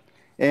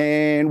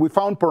 And we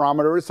found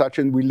parameters such,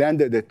 and we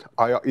landed it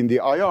in the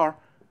IR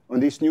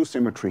on this new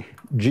symmetry.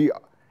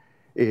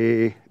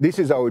 This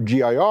is our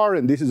GIR,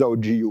 and this is our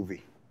GUV.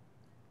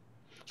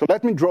 So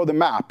let me draw the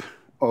map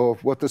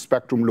of what the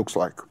spectrum looks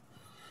like.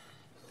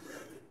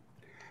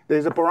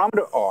 There's a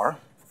parameter R.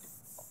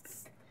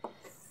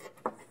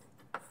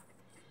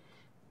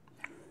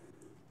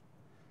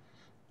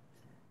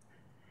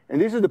 And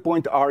this is the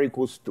point R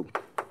equals 2.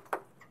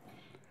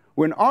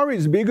 When R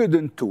is bigger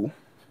than 2,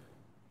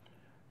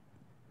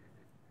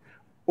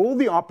 all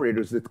the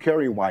operators that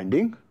carry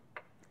winding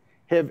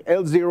have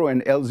L0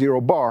 and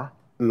L0 bar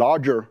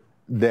larger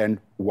than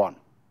 1.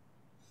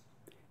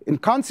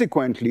 And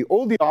consequently,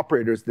 all the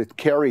operators that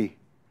carry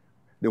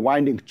the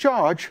winding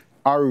charge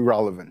are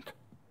irrelevant.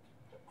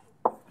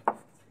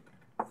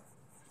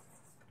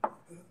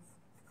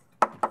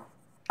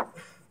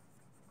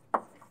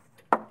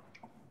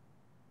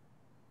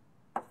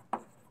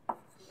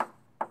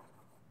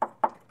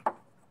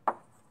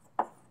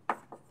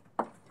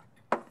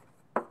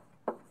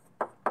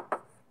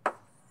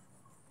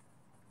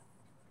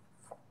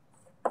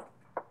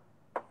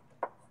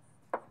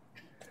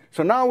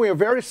 So now we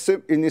are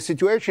in a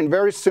situation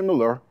very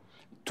similar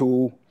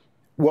to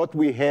what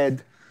we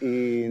had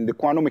in the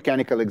quantum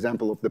mechanical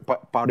example of the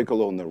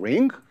particle on the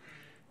ring.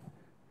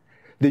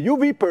 The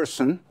UV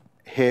person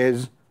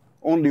has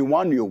only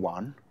one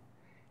U1.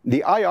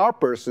 The IR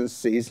person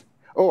says,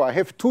 oh, I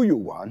have two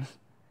U1s.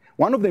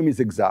 One of them is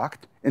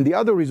exact, and the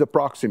other is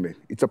approximate.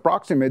 It's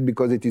approximate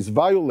because it is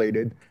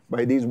violated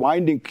by these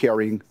winding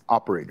carrying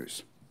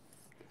operators.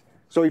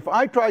 So if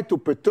I try to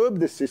perturb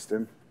the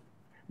system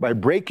by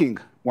breaking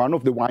one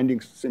of the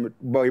winding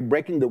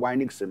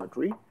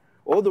symmetry,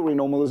 all the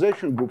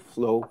renormalization group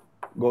flow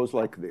goes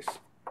like this.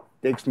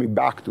 Takes me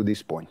back to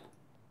this point.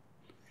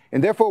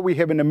 And therefore, we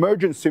have an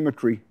emergent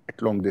symmetry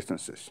at long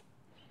distances.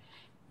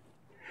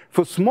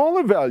 For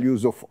smaller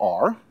values of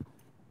R,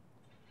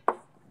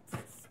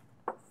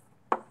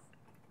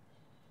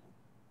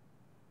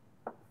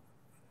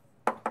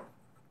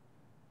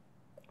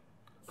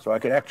 so I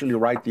can actually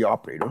write the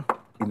operator.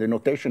 In the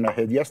notation I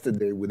had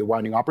yesterday with the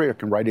winding operator, I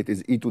can write it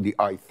as e to the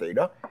I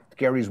theta. It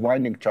carries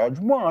winding charge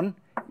 1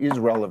 is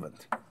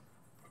relevant.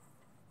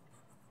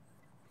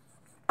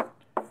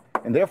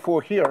 And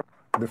therefore, here,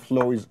 the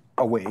flow is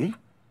away,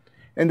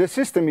 and the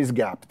system is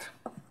gapped.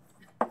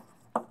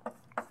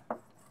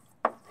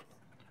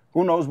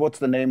 Who knows what's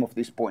the name of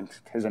this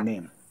point? It has a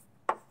name.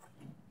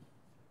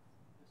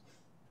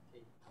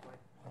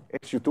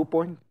 SU2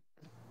 point?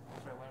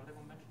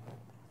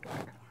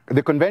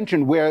 The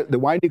convention where the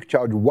winding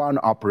charge 1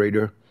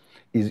 operator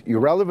is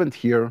irrelevant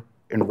here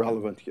and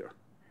relevant here.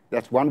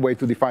 That's one way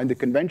to define the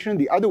convention.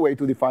 The other way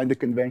to define the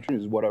convention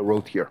is what I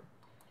wrote here.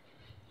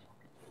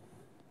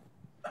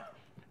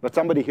 But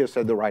somebody here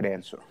said the right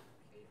answer.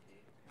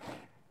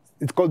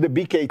 It's called the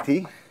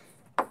BKT.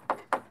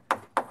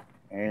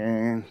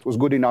 And it was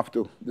good enough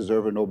to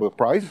deserve a Nobel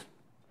Prize.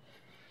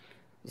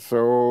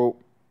 So,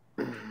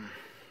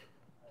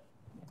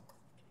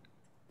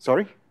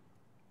 sorry?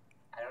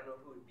 I don't know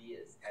who B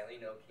is. I only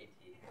know KT.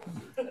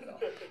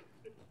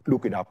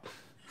 Look it up.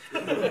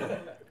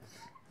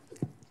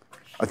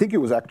 I think it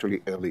was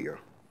actually earlier.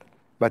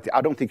 But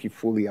I don't think he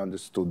fully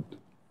understood.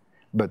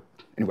 But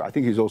anyway, I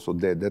think he's also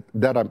dead.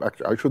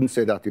 I shouldn't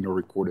say that in a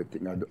recorded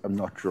thing. I'm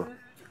not sure.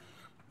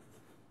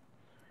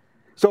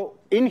 So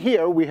in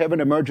here, we have an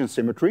emergent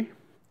symmetry.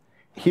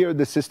 Here,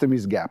 the system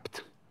is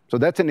gapped. So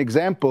that's an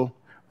example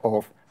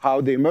of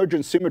how the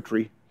emergent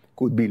symmetry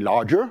could be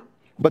larger,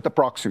 but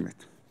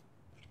approximate.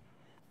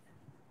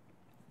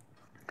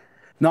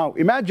 Now,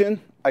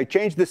 imagine I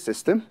change the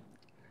system,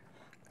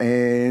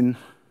 and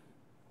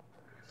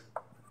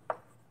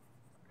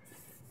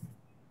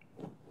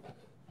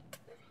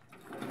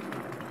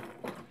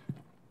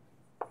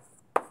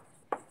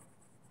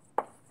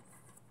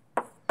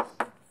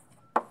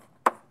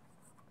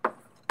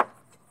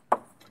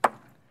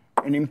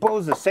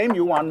impose the same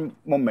U1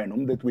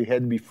 momentum that we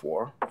had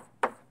before,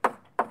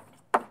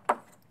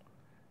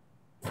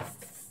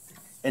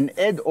 and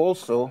add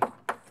also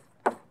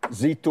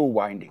Z2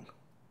 winding.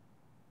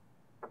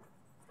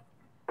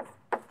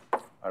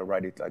 I'll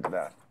write it like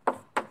that.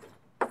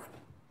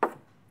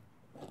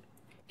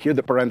 Here,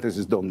 the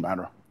parentheses don't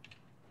matter.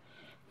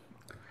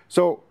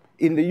 So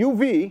in the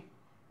UV,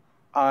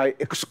 I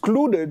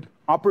excluded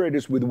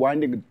operators with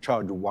winding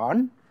charge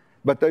 1,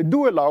 but I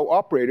do allow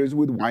operators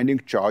with winding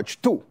charge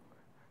 2.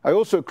 I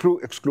also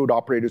exclude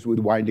operators with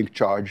winding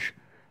charge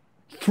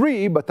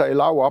 3, but I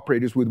allow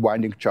operators with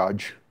winding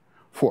charge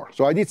 4.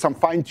 So I did some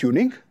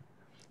fine-tuning.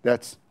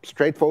 That's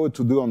straightforward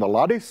to do on the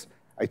lattice.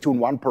 I tune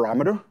one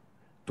parameter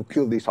to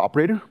kill this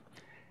operator.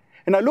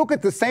 And I look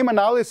at the same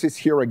analysis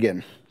here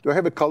again. Do I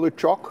have a colored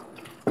chalk?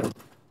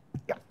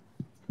 Yeah.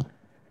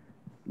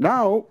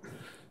 Now,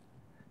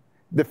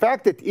 the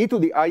fact that e to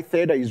the I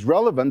theta is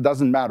relevant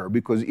doesn't matter,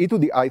 because e to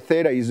the I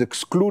theta is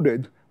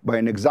excluded by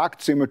an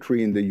exact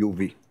symmetry in the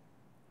UV.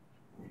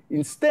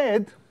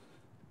 Instead,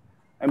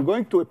 I'm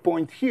going to a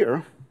point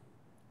here,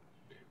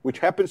 which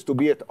happens to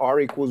be at r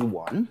equals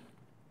 1.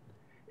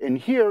 And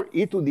here,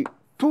 e to the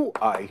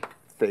 2I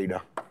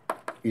theta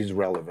is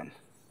relevant.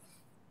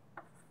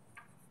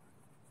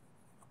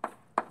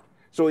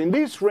 So in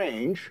this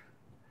range,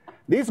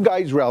 this guy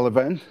is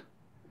relevant,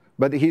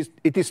 but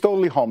it is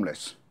totally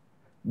harmless,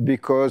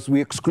 because we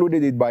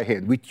excluded it by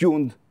hand. We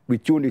tuned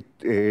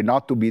it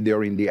not to be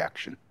there in the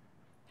action.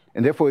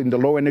 And therefore, in the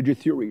low energy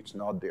theory, it's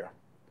not there.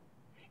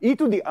 E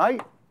to the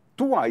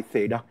 2I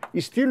theta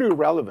is still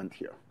irrelevant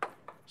here.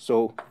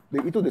 So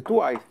the e to the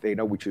 2I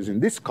theta, which is in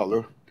this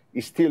color,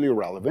 is still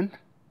irrelevant.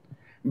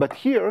 But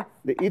here,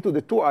 the e to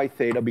the 2I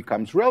theta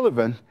becomes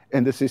relevant,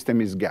 and the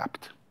system is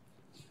gapped.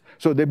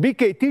 So the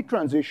BKT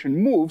transition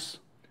moves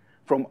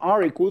from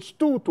r equals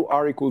 2 to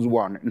r equals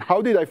 1. And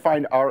how did I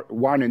find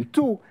r1 and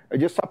 2? I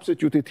just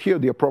substituted here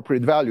the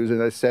appropriate values,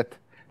 and I set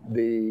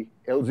the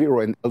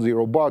L0 and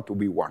L0 bar to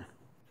be 1.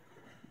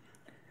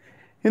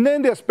 And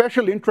then there are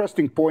special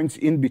interesting points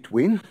in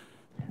between,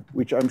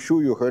 which I'm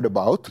sure you heard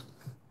about.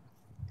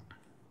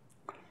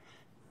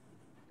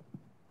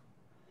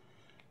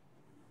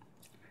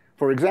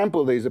 For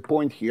example, there's a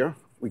point here,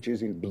 which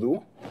is in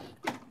blue.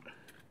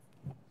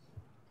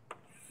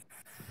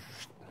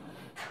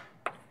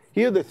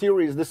 Here, the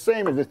theory is the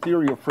same as the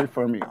theory of free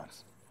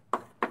fermions.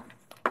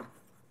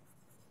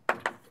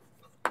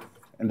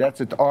 And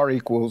that's at r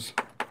equals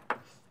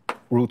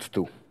root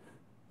 2.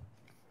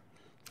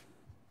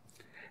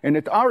 And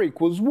at r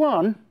equals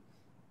 1,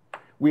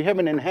 we have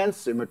an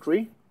enhanced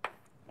symmetry.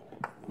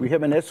 We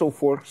have an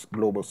SO4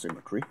 global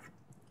symmetry,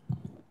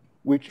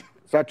 which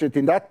such that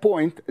at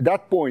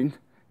that point,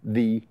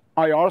 the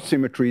IR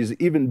symmetry is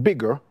even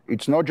bigger.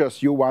 It's not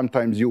just U1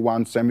 times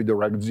U1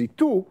 semi-direct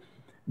Z2,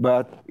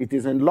 but it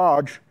is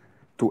enlarged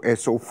to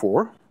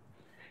SO4.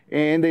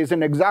 And there's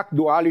an exact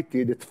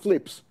duality that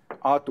flips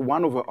out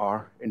 1 over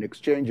R and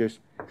exchanges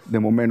the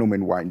momentum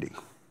and winding.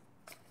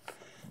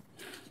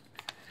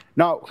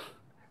 Now,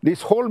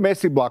 this whole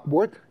messy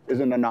blackboard is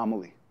an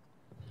anomaly.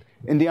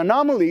 And the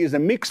anomaly is a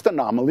mixed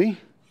anomaly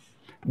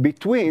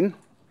between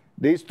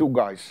these two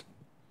guys.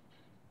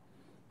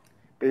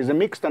 There's a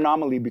mixed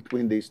anomaly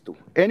between these two.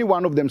 Any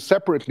one of them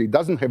separately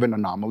doesn't have an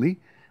anomaly,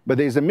 but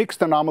there's a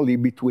mixed anomaly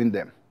between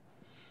them,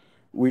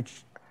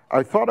 which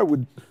I thought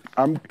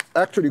I'm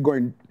actually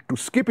going to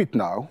skip it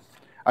now.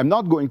 I'm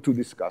not going to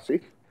discuss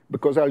it,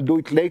 because I'll do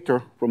it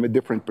later from a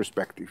different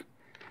perspective.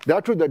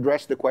 That would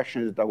address the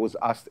question that I was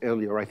asked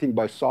earlier, I think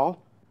by Saul.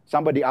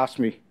 Somebody asked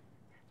me.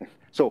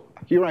 So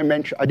here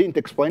I didn't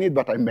explain it,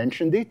 but I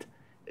mentioned it.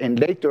 And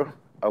later,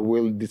 I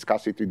will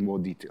discuss it in more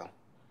detail.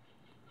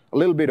 A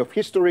little bit of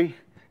history.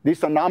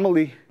 This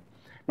anomaly,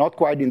 not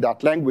quite in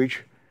that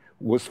language,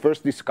 was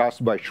first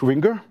discussed by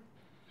Schwinger.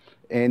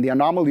 And the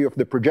anomaly of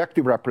the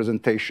projective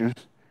representation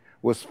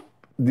was,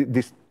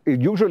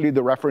 usually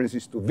the reference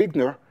is to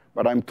Wigner,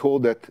 but I'm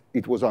told that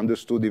it was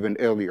understood even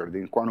earlier, that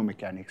in quantum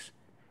mechanics,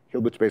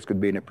 Hilbert space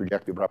could be in a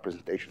projective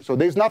representation. So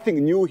there's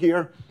nothing new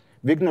here.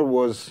 Wigner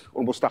was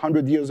almost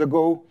 100 years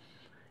ago,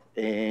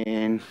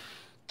 and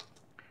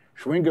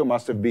Schwinger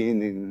must have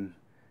been in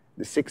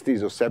the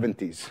 60s or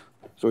 70s.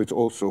 So it's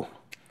also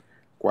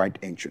quite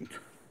ancient.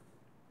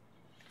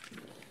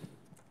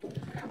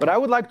 But I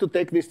would like to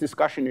take this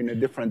discussion in a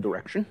different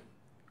direction.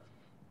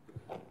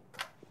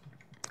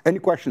 Any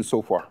questions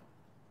so far?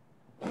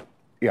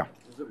 Yeah.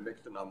 This is a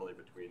mixed anomaly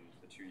between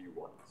the two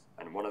U1s,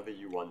 and one of the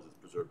U1s is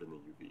preserved in the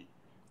UV.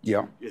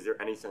 Yeah. Is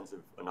there any sense of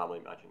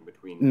anomaly matching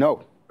between?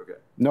 No. Okay.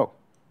 No.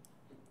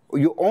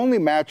 You only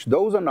match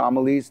those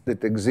anomalies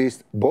that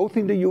exist both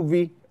in the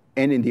UV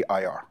and in the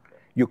IR.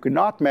 You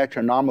cannot match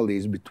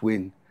anomalies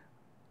between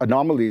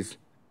anomalies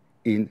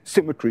in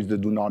symmetries that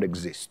do not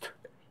exist.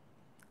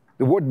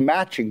 The word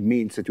matching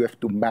means that you have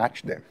to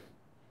match them.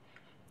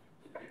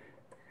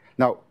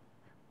 Now,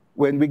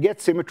 when we get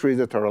symmetries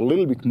that are a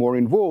little bit more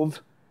involved,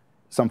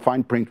 some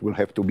fine print will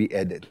have to be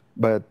added.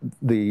 But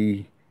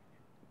the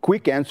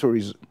quick answer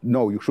is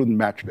no, you shouldn't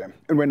match them.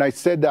 And when I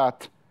said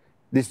that,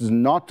 this is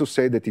not to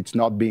say that it's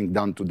not being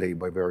done today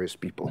by various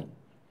people.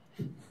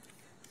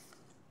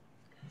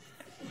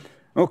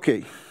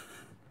 OK.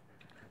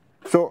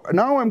 So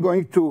now I'm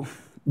going to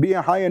be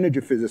a high-energy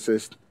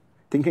physicist,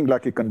 thinking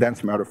like a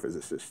condensed matter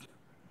physicist.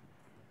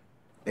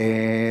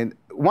 And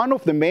one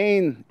of the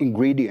main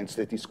ingredients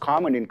that is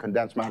common in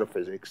condensed matter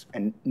physics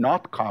and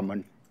not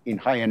common in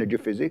high-energy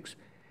physics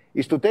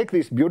is to take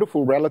this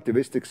beautiful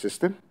relativistic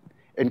system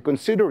and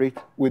consider it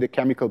with a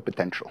chemical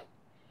potential.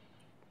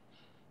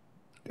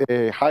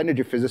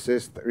 High-energy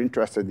physicists are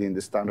interested in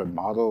the standard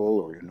model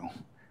or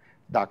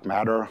dark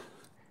matter.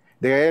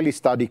 They rarely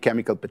study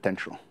chemical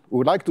potential. We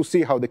would like to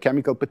see how the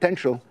chemical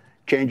potential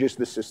changes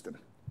the system.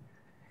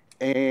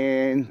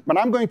 But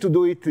I'm going to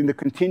do it in the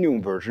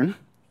continuum version,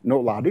 no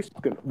lattice.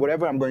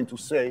 Whatever I'm going to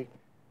say,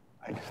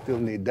 I still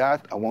need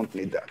that. I won't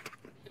need that.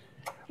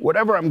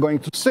 Whatever I'm going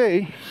to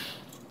say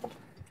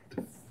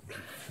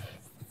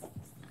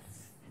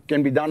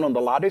can be done on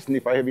the lattice, and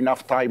if I have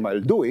enough time, I'll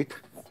do it.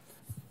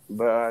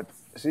 But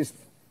since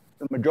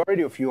the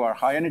majority of you are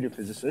high-energy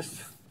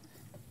physicists,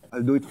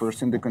 I'll do it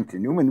first in the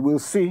continuum, and we'll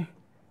see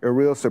a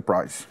real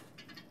surprise.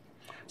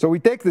 So we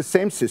take the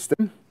same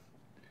system,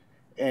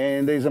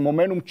 and there's a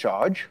momentum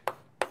charge,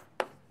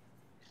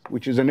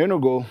 which is an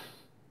integral.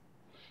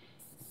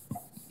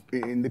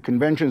 In the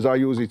conventions I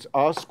use, it's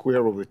r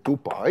squared over 2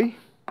 pi,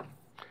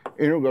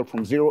 integral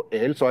from 0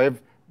 L. So I have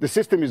the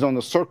system is on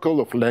a circle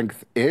of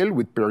length L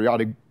with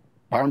periodic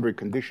boundary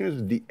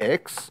conditions,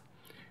 dx,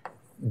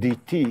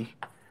 dt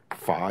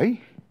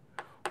phi,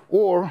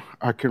 or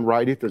I can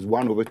write it as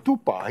 1 over 2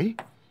 pi,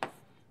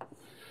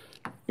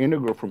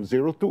 integral from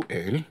 0 to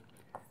L,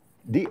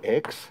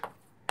 dx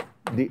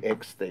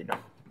theta.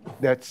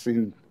 That's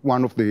in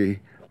one of the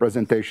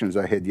presentations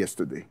I had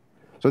yesterday.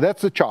 So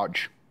that's the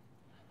charge.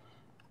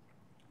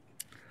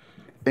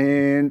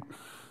 And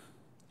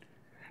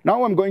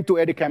now I'm going to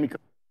add a chemical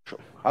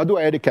potential. How do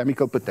I add a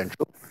chemical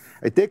potential?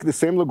 I take the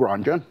same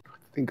Lagrangian.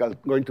 I think I'm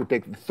going to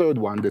take the third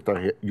one that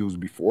I used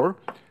before.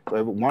 So I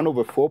have 1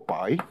 over 4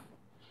 pi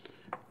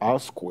r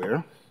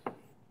squared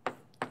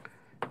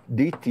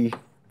dt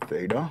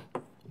theta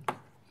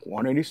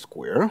quantity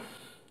square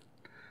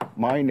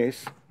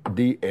minus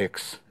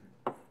dx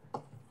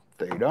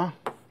theta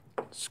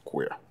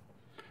square.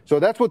 So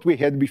that's what we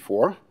had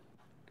before.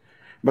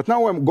 But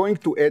now I'm going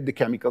to add the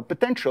chemical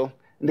potential.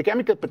 And the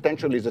chemical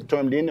potential is a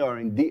term linear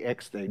in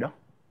dx theta.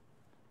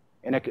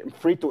 And I'm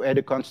free to add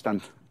a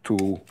constant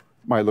to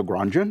my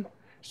Lagrangian.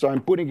 So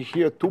I'm putting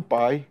here 2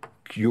 pi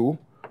q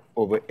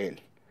over L.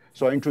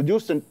 So I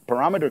introduced a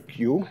parameter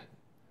q.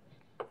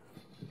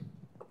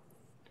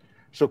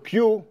 So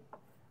q,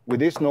 with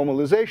this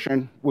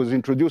normalization, was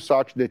introduced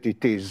such that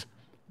it is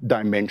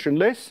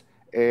dimensionless.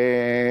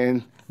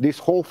 And this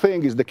whole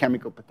thing is the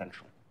chemical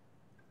potential.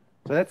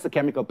 So that's the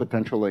chemical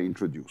potential I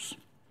introduce.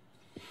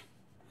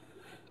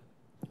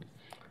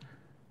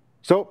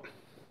 So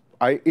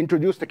I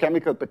introduced the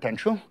chemical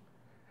potential,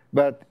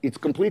 but it's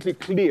completely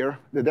clear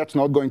that that's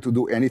not going to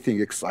do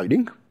anything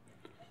exciting.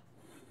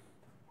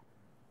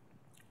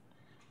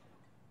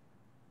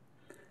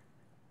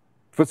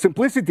 For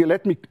simplicity,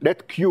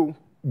 let Q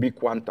be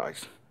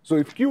quantized. So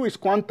if Q is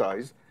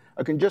quantized,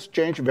 I can just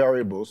change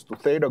variables to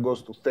theta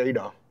goes to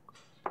theta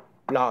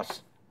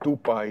plus 2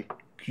 pi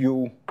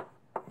Q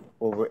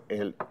over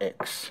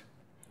Lx.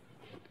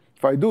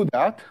 If I do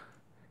that,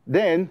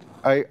 then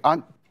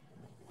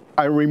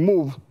I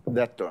remove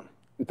that term.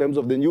 In terms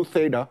of the new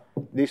theta,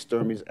 this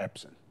term is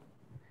absent.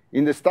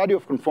 In the study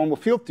of conformal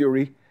field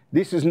theory,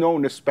 this is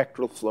known as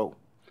spectral flow.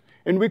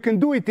 And we can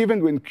do it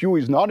even when Q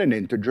is not an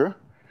integer.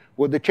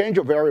 What the change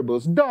of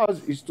variables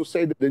does is to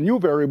say that the new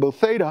variable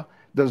theta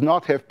does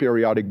not have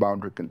periodic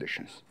boundary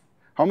conditions.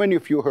 How many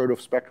of you heard of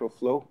spectral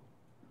flow?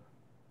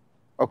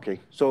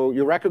 OK, so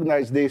you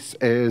recognize this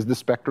as the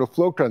spectral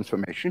flow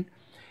transformation.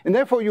 And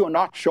therefore, you are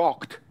not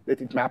shocked that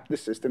it mapped the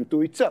system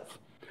to itself.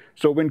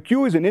 So when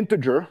Q is an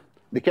integer,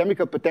 the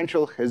chemical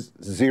potential has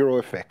 0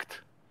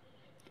 effect.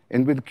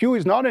 And when Q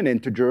is not an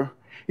integer,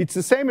 it's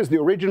the same as the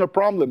original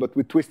problem, but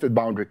with twisted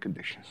boundary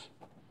conditions.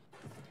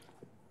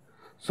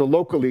 So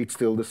locally, it's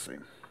still the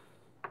same.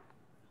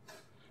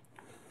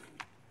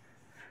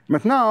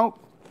 But now,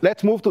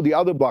 let's move to the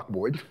other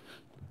blackboard.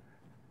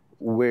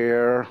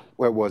 Where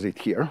was it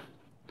here?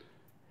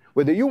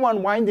 Where the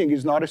U1 winding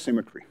is not a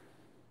symmetry.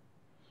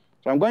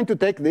 So I'm going to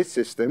take this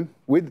system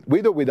with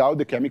or without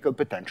the chemical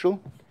potential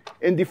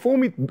and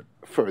deform it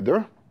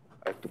further.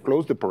 I have to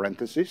close the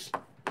parentheses.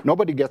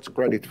 Nobody gets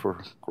credit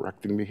for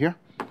correcting me here.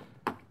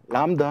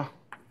 Lambda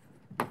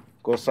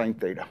cosine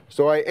theta.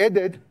 So I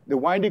added the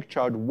winding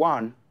charge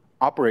 1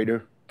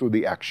 operator to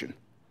the action.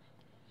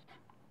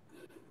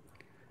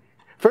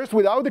 First,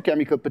 without the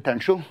chemical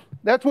potential,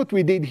 that's what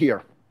we did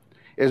here.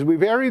 As we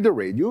vary the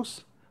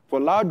radius, for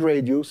large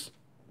radius,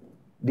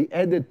 the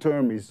added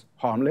term is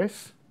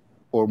harmless,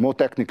 or more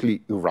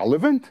technically,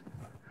 irrelevant.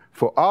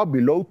 For r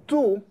below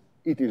 2,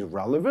 it is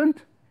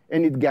relevant,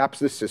 and it gaps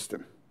the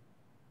system.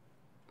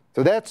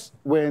 So that's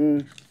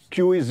when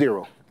Q is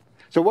 0.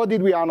 So what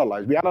did we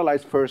analyze? We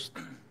analyzed first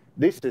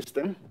this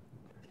system.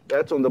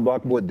 That's on the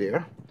blackboard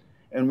there.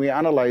 And we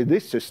analyzed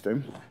this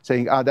system,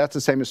 saying, that's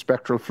the same as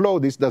spectral flow.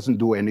 This doesn't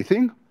do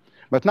anything.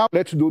 But now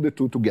let's do the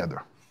two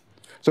together.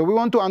 So we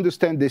want to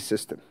understand this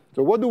system.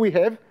 So what do we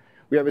have?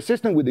 We have a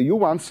system with the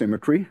U1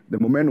 symmetry, the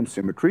momentum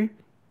symmetry.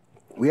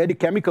 We had a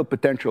chemical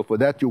potential for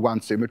that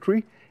U1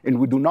 symmetry, and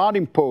we do not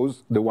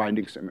impose the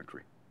winding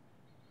symmetry.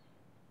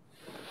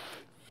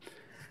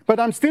 But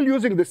I'm still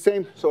using the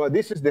same, so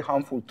this is the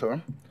harmful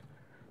term.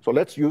 So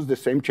let's use the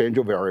same change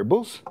of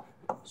variables.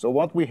 So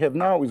what we have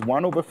now is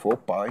 1 over 4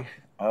 pi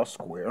r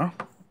square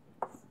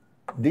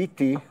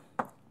dt.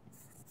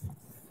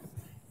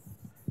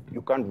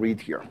 You can't read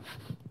here.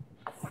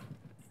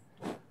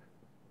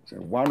 So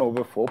 1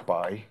 over 4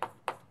 pi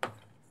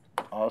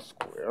r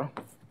square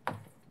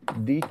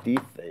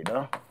dt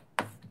theta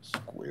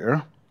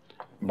square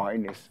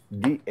minus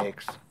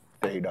dx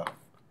theta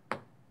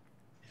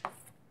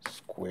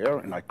square,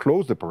 and I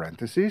close the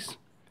parentheses,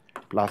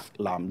 plus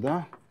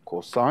lambda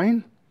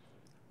cosine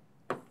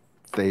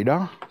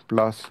theta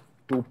plus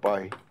 2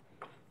 pi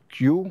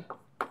q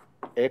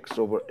x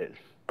over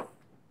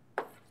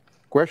L.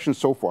 Questions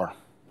so far?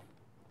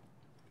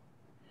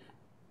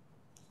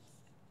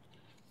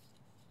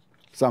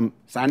 Some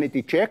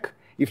sanity check.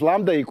 If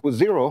lambda equals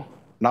 0,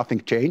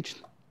 nothing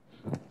changed.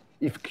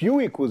 If q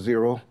equals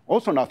 0,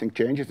 also nothing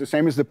changed. It's the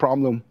same as the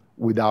problem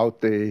without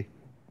the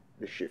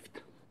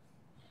shift.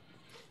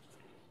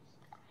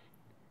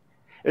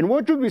 And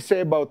what should we say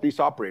about this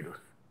operator?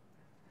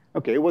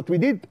 OK, what we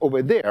did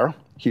over there,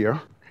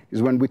 here,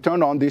 is when we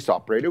turn on this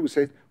operator, we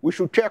said we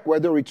should check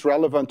whether it's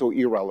relevant or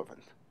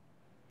irrelevant.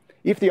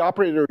 If the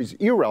operator is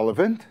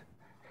irrelevant,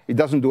 it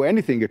doesn't do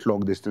anything at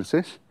long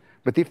distances.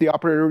 But if the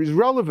operator is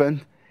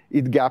relevant,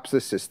 it gaps the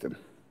system.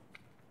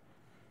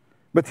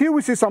 But here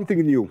we see something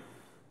new.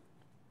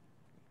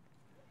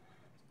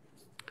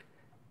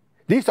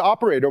 This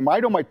operator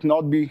might or might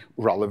not be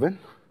relevant,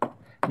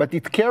 but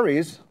it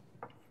carries.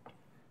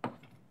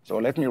 So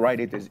let me write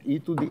it as e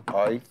to the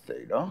I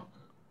theta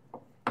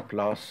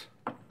plus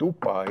 2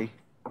 pi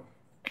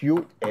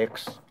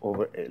qx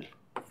over L.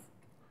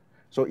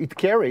 So it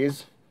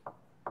carries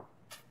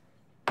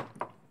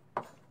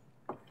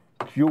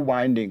q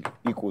winding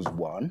equals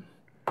 1,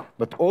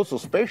 but also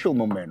spatial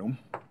momentum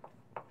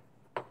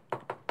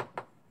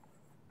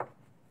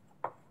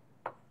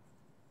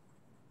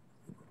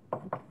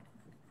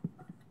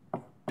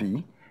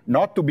p,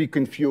 not to be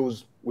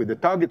confused with the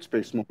target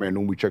space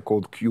momentum, which I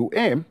called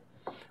qm,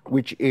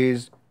 which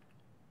is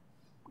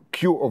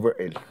q over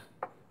L,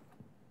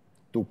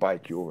 2 pi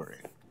q over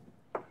L.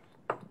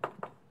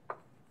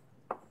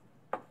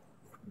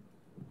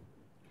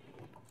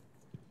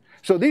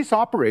 So this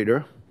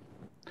operator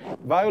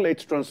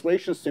violates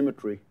translation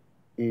symmetry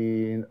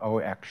in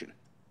our action.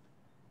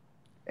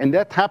 And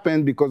that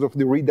happened because of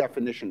the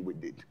redefinition we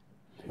did.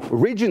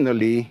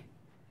 Originally,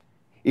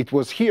 it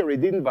was here,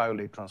 it didn't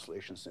violate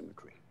translation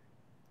symmetry.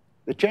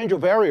 The change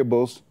of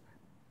variables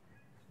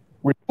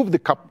removed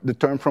the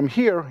term from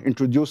here,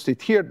 introduced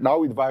it here,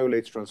 now it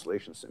violates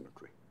translation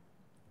symmetry.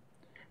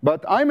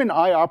 But I'm an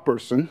IR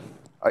person.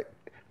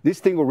 This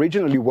thing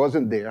originally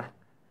wasn't there.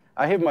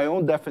 I have my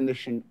own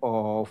definition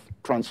of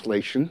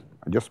translation.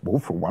 I just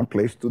move from one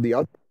place to the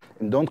other.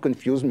 And don't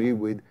confuse me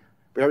with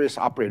various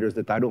operators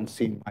that I don't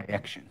see in my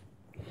action.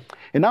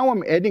 And now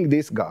I'm adding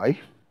this guy.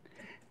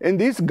 And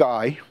this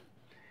guy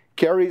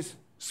carries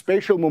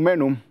spatial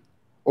momentum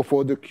of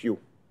order q.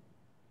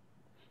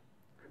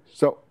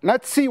 So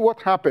let's see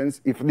what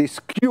happens if this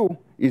q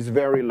is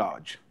very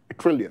large, a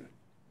trillion.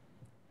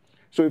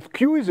 So if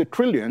q is a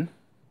trillion,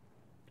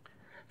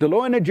 the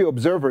low energy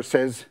observer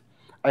says,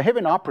 I have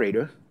an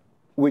operator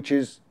which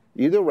is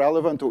either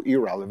relevant or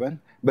irrelevant,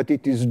 but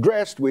it is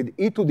dressed with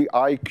e to the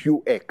I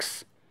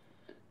qx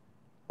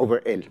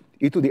over L,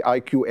 e to the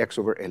I qx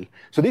over L.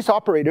 So this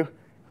operator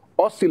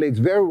oscillates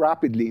very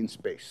rapidly in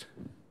space.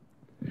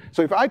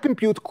 So if I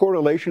compute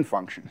correlation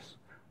functions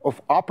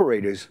of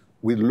operators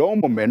with low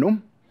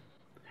momentum,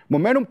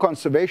 momentum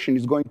conservation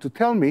is going to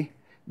tell me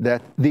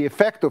that the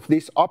effect of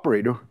this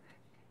operator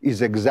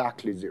is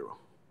exactly 0.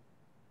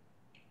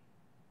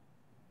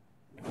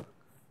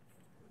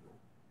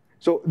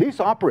 So this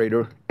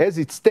operator, as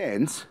it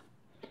stands,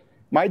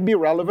 might be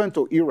relevant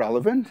or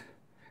irrelevant,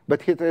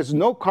 but it has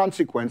no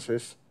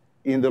consequences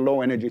in the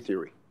low energy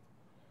theory.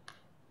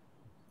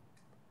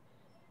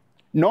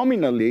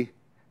 Nominally,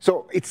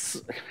 so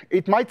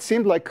it might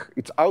seem like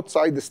it's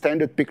outside the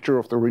standard picture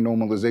of the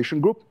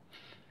renormalization group,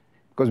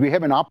 because we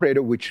have an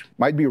operator which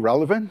might be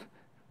relevant,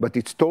 but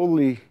it's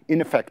totally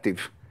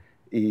ineffective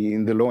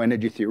in the low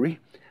energy theory.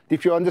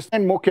 if you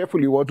understand more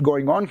carefully what's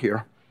going on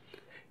here,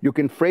 you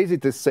can phrase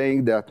it as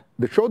saying that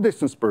the short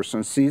distance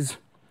person sees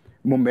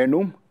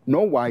momentum,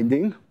 no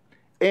winding,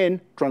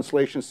 and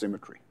translation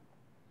symmetry.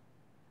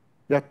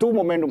 There are two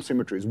momentum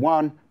symmetries,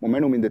 one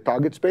momentum in the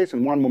target space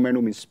and one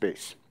momentum in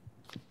space.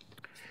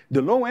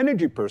 The low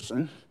energy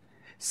person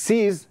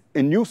sees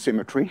a new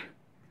symmetry,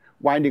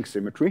 winding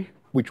symmetry,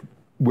 which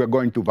we're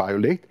going to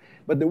violate,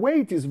 but the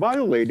way it is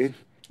violated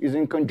is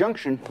in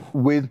conjunction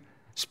with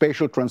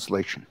spatial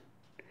translation.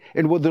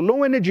 And what the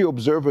low energy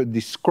observer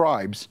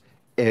describes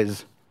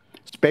as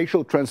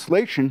spatial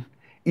translation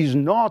is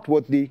not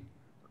what the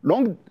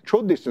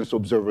short distance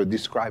observer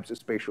describes as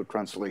spatial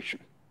translation.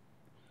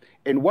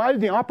 And while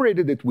the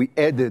operator that we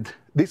added,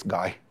 this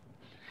guy,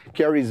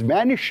 carries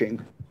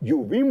vanishing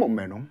UV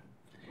momentum,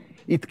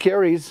 it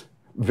carries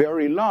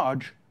very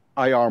large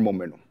IR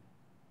momentum.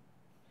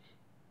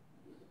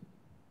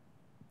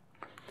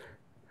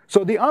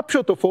 So the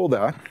upshot of all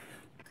that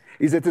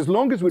is that as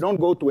long as we don't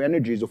go to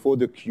energies of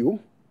order Q,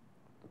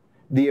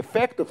 the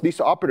effect of this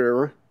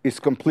operator is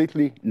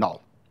completely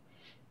null.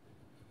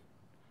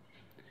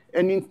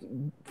 And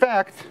in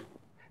fact,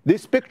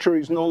 this picture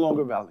is no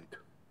longer valid.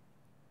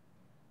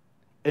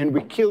 And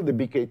we kill the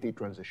BKT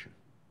transition.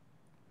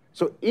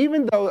 So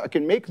even though I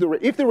can make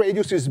if the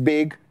radius is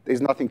big,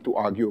 there's nothing to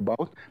argue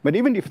about. But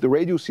even if the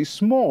radius is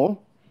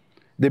small,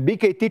 the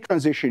BKT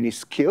transition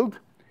is killed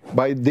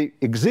by the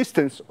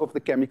existence of the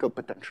chemical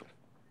potential.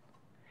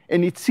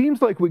 And it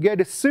seems like we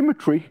get a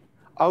symmetry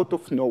out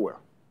of nowhere.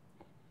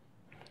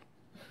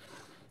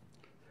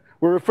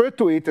 We refer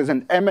to it as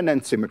an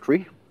eminent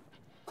symmetry.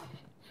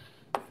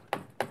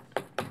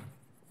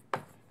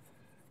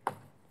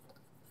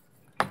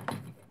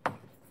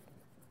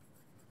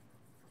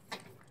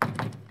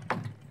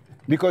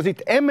 Because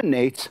it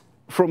emanates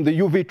from the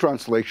UV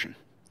translation.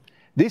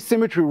 This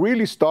symmetry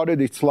really started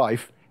its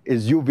life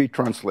as UV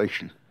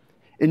translation.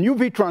 And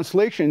UV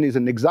translation is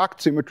an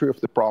exact symmetry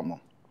of the problem.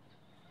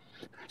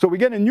 So we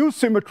get a new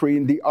symmetry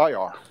in the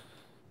IR,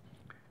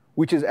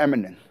 which is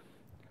eminent.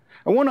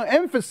 I want to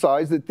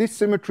emphasize that this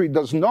symmetry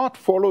does not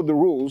follow the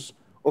rules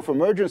of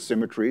emergent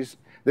symmetries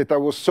that I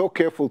was so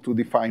careful to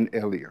define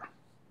earlier.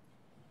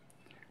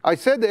 I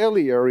said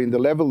earlier in the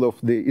level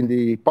of in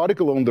the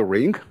particle on the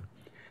ring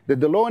that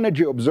the low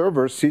energy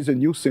observer sees a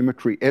new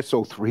symmetry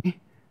SO3,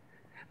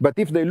 but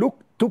if they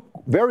look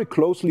very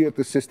closely at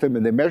the system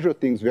and they measure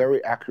things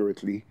very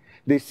accurately,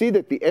 they see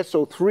that the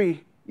SO3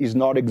 is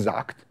not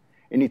exact,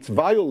 and it's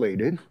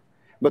violated,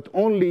 but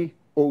only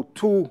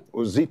O2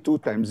 or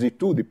Z2 times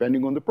Z2,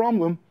 depending on the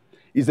problem,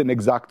 is an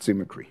exact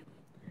symmetry.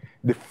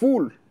 The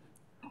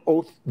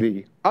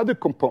the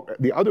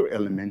other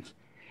elements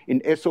in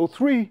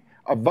SO3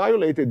 are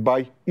violated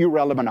by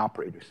irrelevant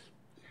operators.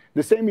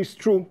 The same is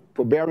true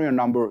for baryon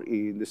number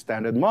in the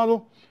standard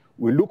model.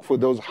 We look for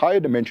those higher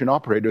dimension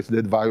operators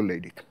that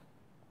violate it.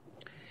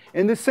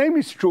 And the same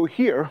is true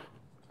here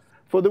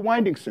for the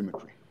winding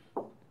symmetry.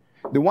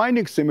 The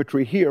winding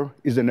symmetry here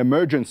is an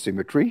emergent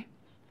symmetry.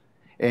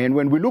 And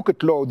when we look at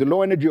the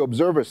low energy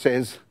observer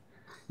says,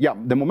 yeah,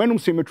 the momentum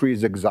symmetry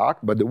is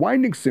exact, but the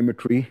winding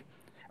symmetry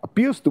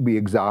appears to be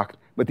exact.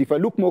 But if I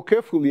look more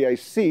carefully, I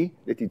see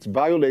that it's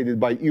violated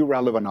by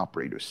irrelevant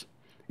operators.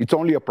 It's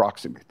only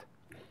approximate.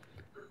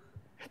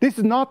 This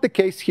is not the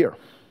case here,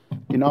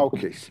 in our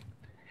case.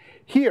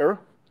 Here,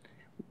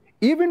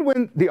 even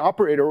when the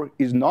operator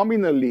is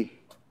nominally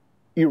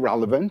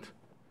irrelevant,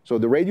 so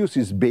the radius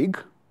is big,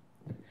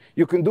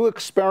 you can do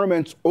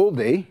experiments all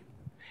day,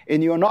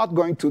 and you're not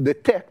going to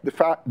detect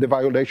the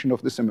violation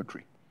of the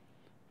symmetry.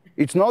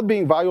 It's not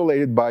being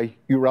violated by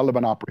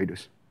irrelevant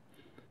operators.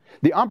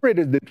 The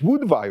operators that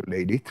would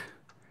violate it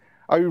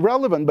are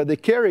irrelevant, but they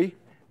carry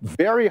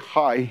very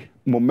high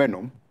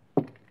momentum.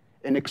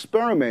 And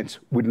experiments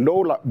with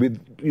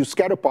you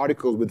scatter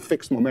particles with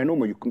fixed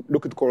momentum, or you can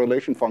look at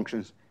correlation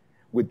functions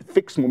with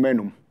fixed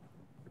momentum,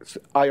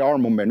 IR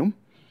momentum.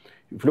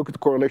 If you look at the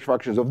correlation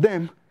functions of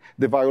them,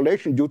 the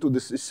violation due to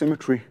this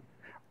symmetry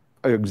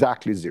are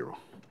exactly zero.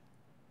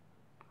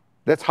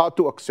 That's hard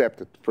to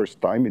accept at the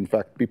first time. In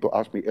fact, people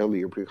asked me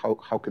earlier,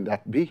 how can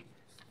that be?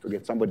 To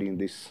get somebody in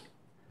this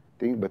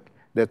thing, but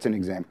that's an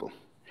example.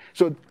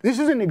 So this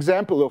is an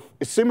example of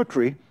a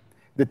symmetry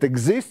that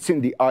exists in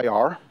the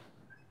IR.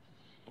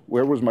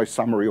 Where was my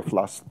summary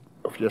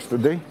of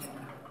yesterday?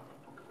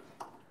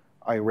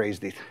 I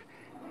erased it.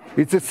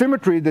 It's a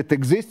symmetry that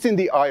exists in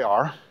the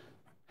IR,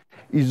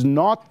 is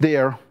not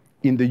there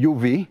in the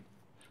UV,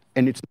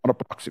 and it's not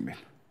approximate.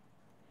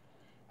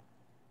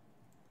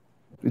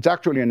 It's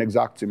actually an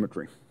exact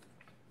symmetry.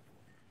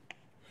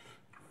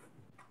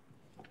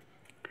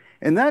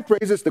 And that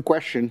raises the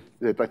question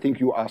that I think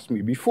you asked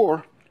me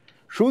before,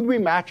 should we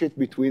match it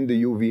between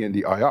the UV and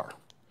the IR?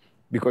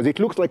 Because it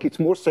looks like it's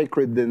more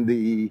sacred than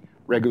the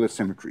regular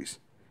symmetries.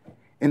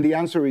 And the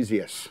answer is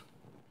yes.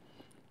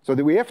 So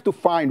that we have to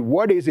find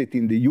what is it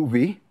in the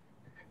UV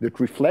that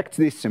reflects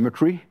this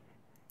symmetry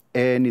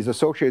and is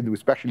associated with,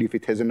 especially if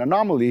it has an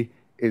anomaly,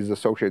 is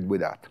associated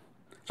with that.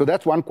 So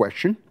that's one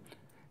question.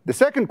 The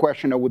second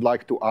question I would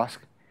like to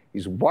ask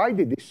is, why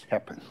did this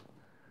happen?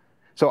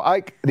 So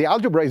the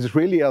algebra is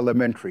really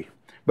elementary,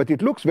 but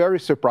it looks very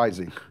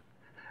surprising.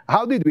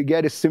 How did we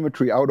get a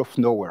symmetry out of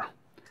nowhere?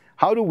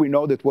 How do we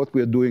know that what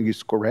we are doing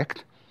is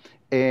correct?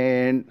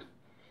 And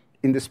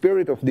in the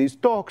spirit of these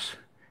talks,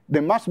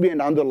 there must be an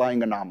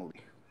underlying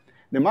anomaly.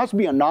 There must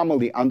be an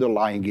anomaly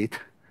underlying it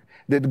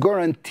that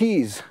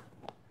guarantees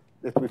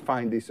that we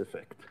find this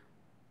effect.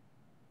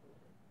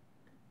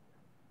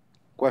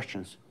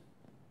 Questions?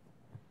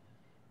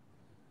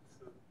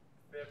 So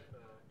we have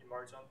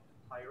emergent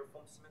higher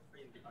form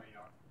symmetry in the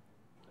IR,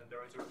 and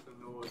there is also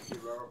no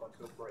zero or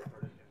two operator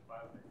that can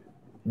violate it.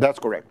 That's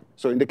correct.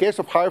 So in the case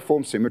of higher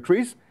form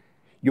symmetries,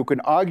 you can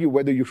argue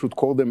whether you should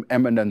call them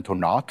eminent or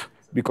not,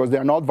 because they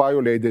are not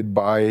violated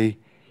by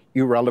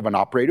irrelevant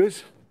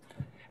operators.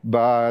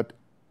 But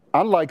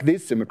unlike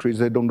these symmetries,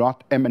 they do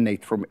not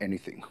emanate from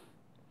anything.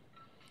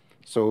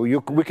 So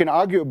we can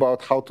argue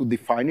about how to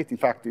define it. In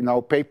fact, in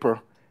our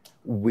paper,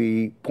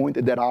 we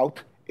pointed that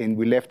out, and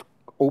we left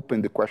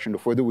open the question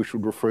of whether we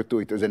should refer to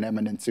it as an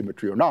eminent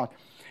symmetry or not,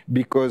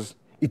 because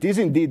it is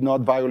indeed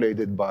not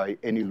violated by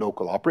any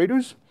local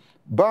operators,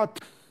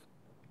 but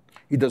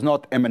it does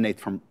not emanate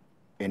from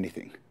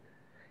anything.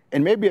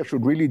 And maybe I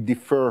should really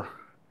defer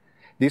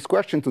this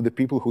question to the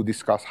people who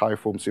discuss higher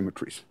form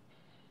symmetries.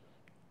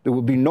 There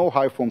will be no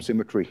higher form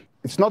symmetry.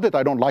 It's not that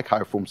I don't like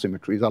higher form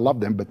symmetries. I love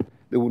them, but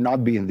they will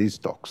not be in these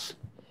talks.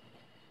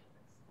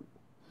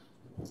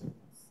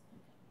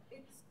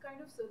 It's kind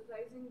of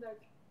surprising that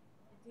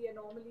the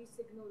anomaly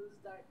signals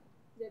that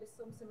there is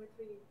some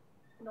symmetry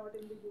not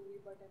in the UV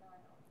but in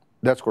IR.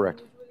 That's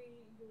correct. Usually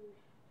you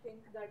think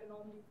that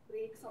anomalies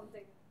break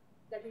something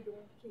that we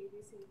don't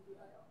really see in the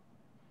IR.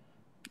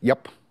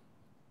 Yep.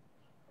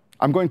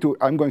 I'm going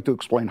to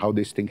explain how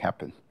this thing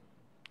happened.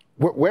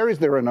 Where is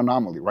there an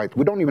anomaly, right?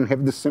 We don't even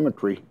have the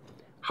symmetry.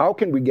 How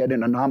can we get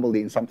an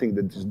anomaly in something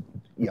that is,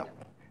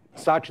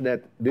 such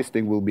that this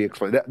thing will be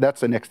explained?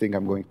 That's the next thing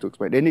I'm going to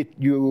explain. And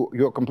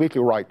you're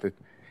completely right that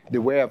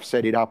the way I've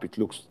set it up, it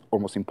looks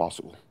almost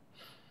impossible.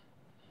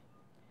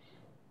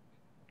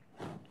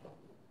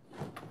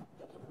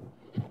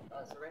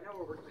 So right now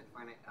we're working with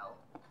finite L,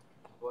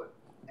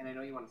 and I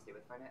know you want to stay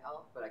with finite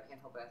L, but I can't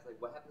help but ask, like,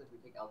 what happens if we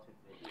take L to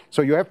infinity?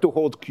 So you have to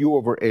hold Q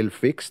over L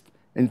fixed.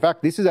 In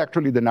fact, this is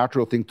actually the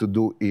natural thing to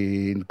do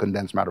in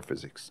condensed matter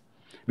physics,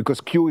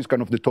 because Q is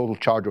kind of the total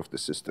charge of the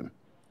system.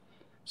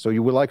 So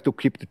you would like to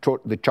keep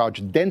the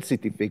charge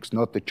density fixed,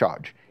 not the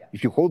charge. Yeah.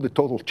 If you hold the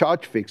total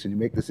charge fixed and you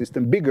make the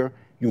system bigger,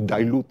 you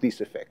dilute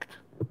this effect.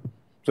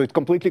 So it's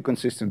completely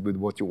consistent with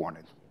what you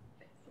wanted.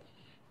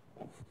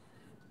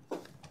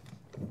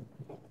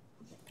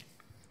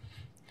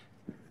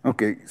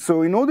 Okay,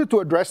 so in order to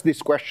address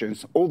these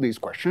questions, all these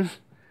questions,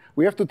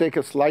 we have to take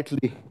a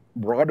slightly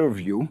broader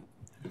view.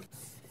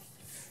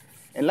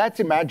 And let's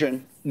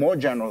imagine more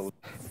generally.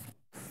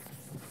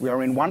 We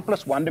are in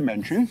 1+1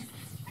 dimensions.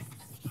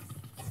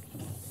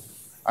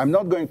 I'm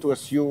not going to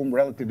assume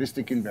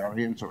relativistic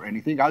invariance or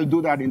anything. I'll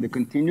do that in the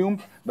continuum,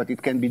 but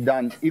it can be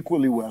done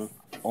equally well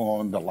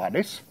on the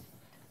lattice.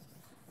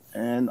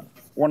 And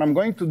what I'm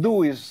going to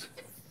do is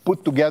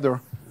put together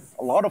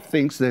a lot of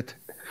things that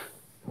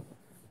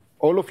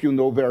all of you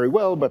know very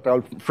well, but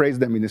I'll phrase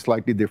them in a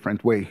slightly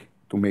different way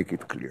to make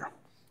it clear.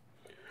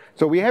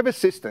 So we have a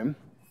system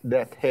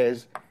that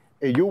has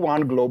a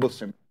U1 global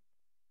symmetry.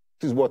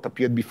 This is what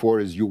appeared before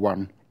as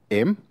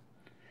U1M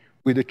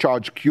with a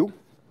charge Q.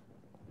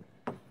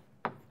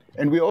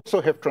 And we also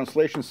have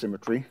translation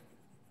symmetry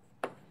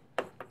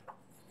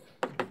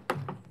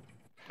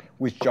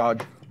with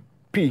charge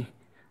P,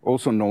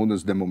 also known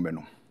as the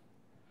momentum.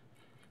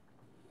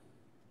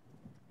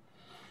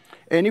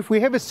 And if we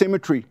have a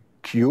symmetry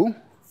Q,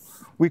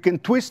 we can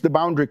twist the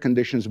boundary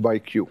conditions by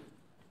Q.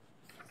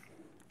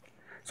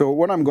 So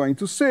what I'm going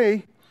to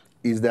say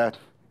is that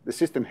the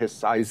system has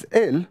size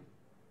L.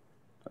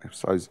 I have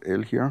size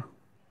L here.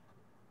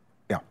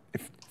 Yeah,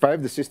 if I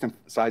have the system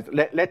size,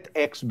 let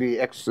X be,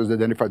 X is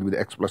identified with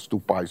X plus 2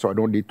 pi, so I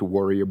don't need to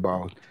worry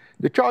about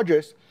the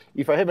charges.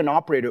 If I have an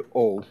operator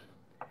O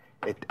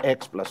at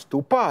X plus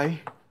 2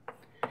 pi,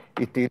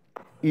 it is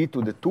e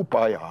to the 2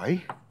 pi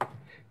I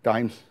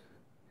times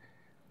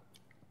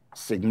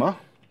sigma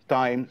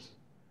times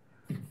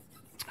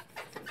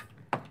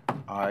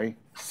I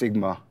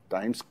sigma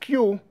times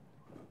Q.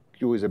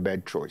 Q is a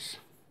bad choice.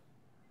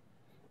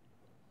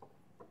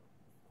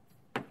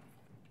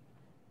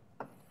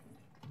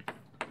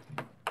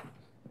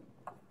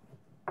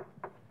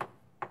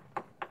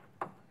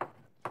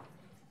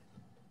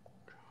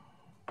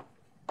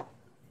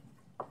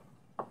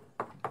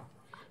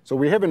 So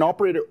we have an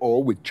operator O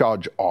with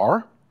charge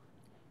R.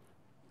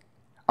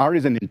 R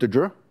is an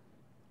integer,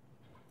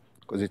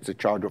 because it's a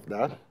charge of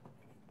that.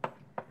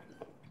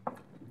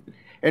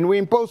 And we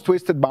impose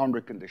twisted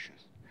boundary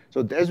conditions.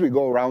 So as we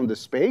go around the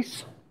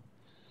space,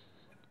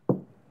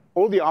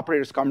 all the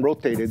operators come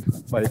rotated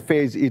by a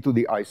phase e to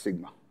the I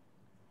sigma.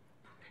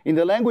 In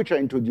the language I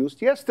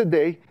introduced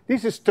yesterday,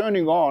 this is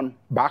turning on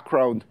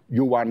background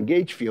U1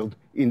 gauge field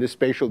in the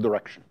spatial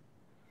direction.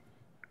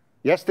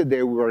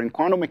 Yesterday, we were in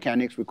quantum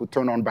mechanics. We could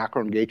turn on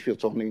background gauge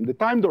fields only in the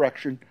time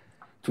direction.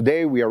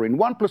 Today, we are in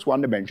 1 +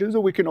 1 dimensions, so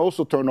we can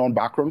also turn on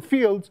background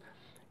fields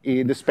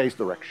in the space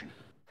direction.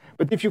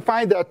 But if you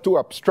find that too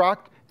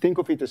abstract, think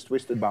of it as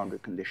twisted boundary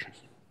conditions.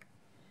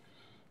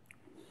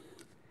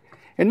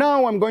 And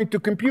now I'm going to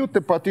compute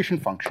the partition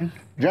function,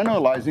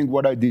 generalizing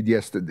what I did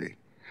yesterday.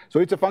 So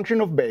it's a function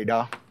of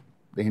beta,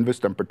 the inverse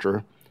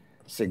temperature,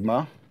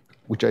 sigma,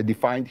 which I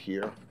defined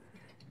here,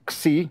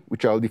 xi,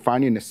 which I'll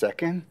define in a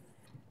second,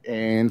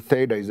 and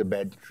theta is a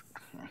bed.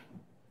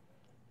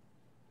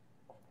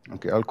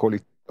 Okay, I'll call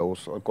it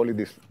also. I'll call it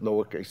this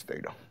lowercase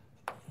theta.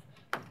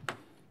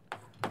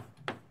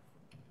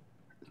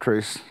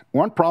 Trace.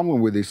 One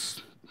problem with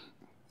this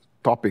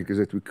topic is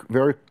that we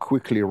very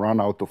quickly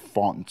run out of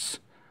fonts.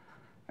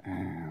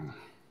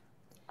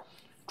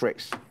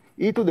 Trace.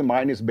 E to the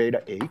minus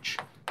beta h.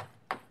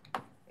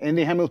 And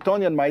the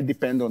Hamiltonian might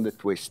depend on the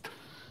twist,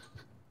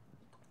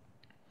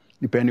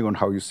 depending on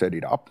how you set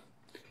it up.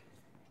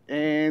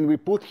 And we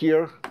put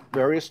here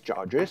various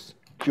charges,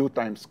 q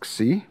times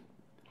xi,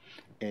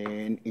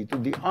 and e to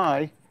the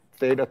I,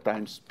 theta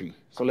times p.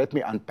 So let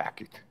me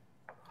unpack it.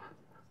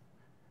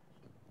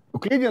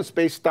 Euclidean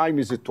space-time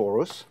is a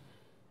torus.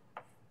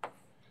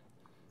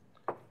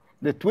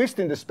 The twist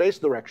in the space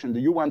direction,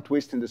 the U1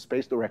 twist in the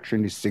space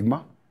direction is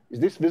sigma. Is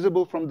this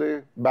visible from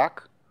the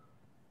back?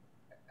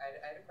 I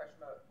had a question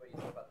about what you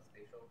said about the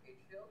spatial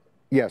gauge field.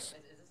 Yes. Is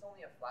this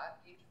only a flat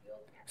gauge field?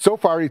 So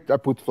far, I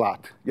put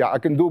flat. Yeah, I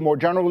can do more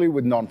generally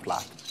with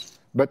non-flat.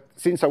 But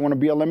since I want to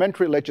be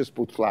elementary, let's just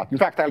put flat. In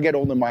fact, I'll get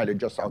all the mileage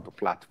just out of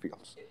flat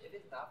fields. If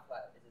it's not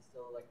flat, is it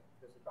still like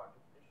twisted boundary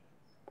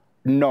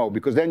conditions? No,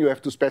 because then you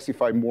have to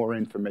specify more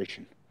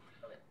information.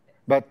 Okay.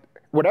 But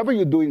whatever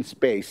you do in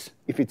space,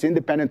 if it's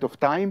independent of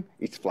time,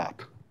 it's flat.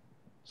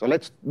 So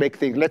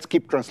let's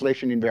keep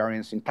translation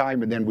invariance in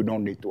time, and then we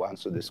don't need to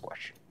answer this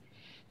question.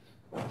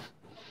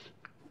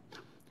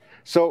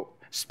 So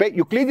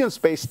Euclidean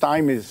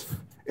space-time is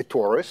a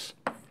torus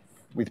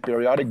with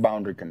periodic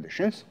boundary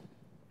conditions.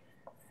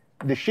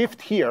 The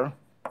shift here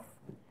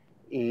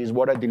is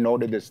what I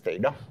denoted as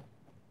theta.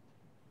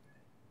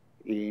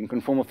 In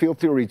conformal field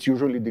theory, it's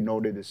usually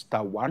denoted as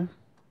tau1.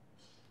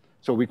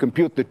 So we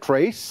compute the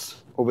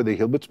trace over the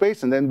Hilbert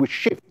space, and then we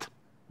shift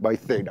by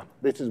theta.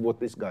 This is what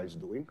this guy is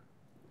doing.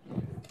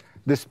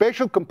 The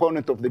spatial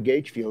component of the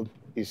gauge field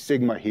is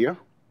sigma here,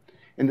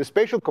 and the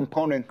spatial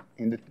component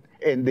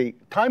and the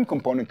time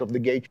component of the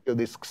gauge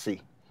field is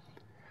xi.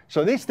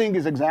 So this thing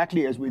is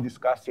exactly as we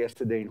discussed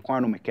yesterday in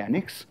quantum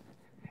mechanics.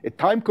 A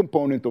time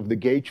component of the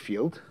gauge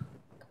field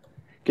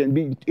can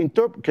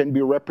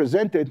be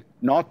represented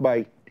not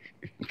by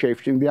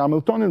shifting the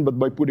Hamiltonian, but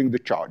by putting the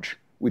charge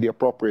with the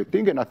appropriate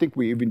thing, and I think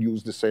we even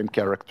used the same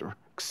character,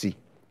 xi,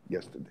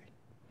 yesterday.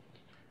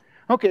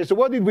 Okay, so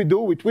what did we do?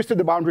 We twisted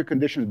the boundary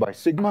conditions by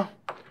sigma.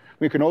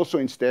 We can also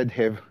instead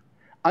have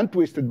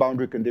untwisted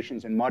boundary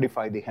conditions and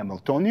modify the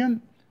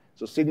Hamiltonian.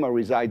 So sigma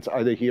resides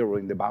either here or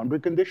in the boundary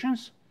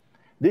conditions.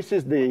 This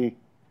is the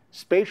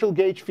spatial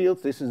gauge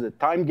field. This is the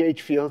time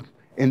gauge field.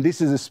 And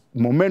this is a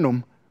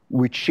momentum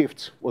which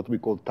shifts what we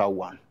call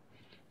tau1.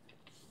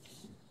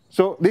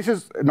 So this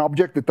is an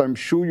object that I'm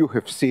sure you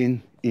have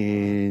seen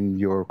in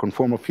your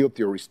conformal field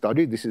theory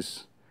study. This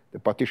is the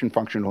partition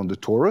function on the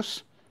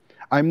torus.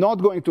 I'm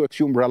not going to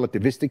assume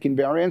relativistic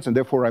invariance, and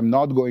therefore I'm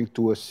not going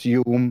to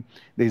assume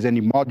there's any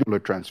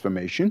modular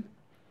transformation.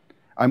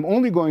 I'm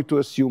only going to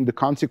assume the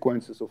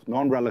consequences of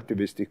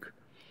non-relativistic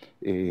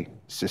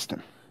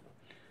system.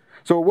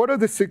 So what are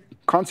the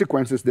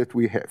consequences that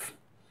we have?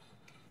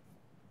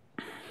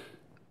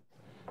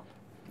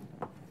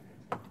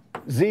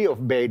 Z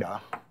of beta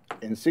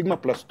and sigma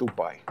plus 2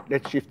 pi.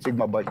 Let's shift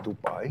sigma by 2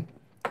 pi.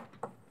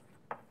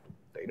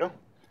 Theta.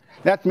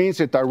 That means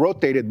that I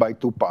rotated by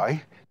 2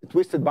 pi. The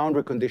twisted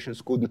boundary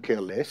conditions couldn't care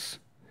less,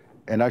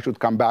 and I should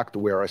come back to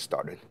where I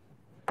started.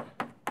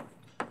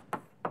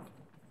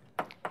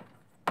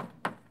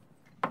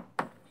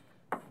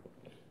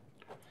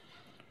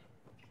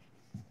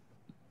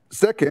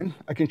 Second,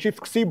 I can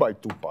shift xi by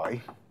 2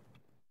 pi.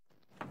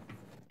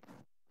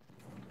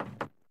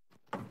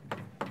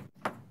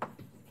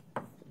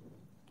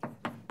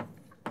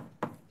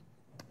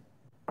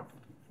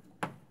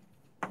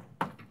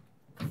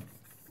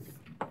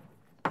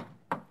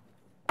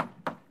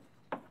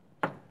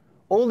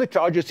 All the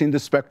charges in the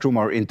spectrum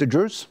are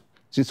integers.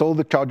 Since all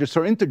the charges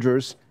are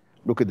integers,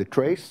 look at the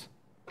trace.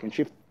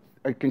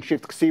 I can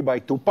shift xi by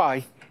 2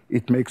 pi.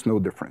 It makes no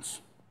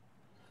difference.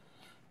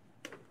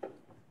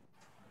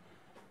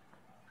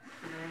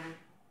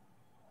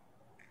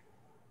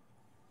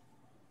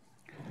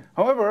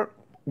 However,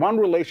 one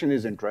relation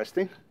is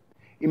interesting.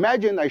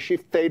 Imagine I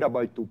shift theta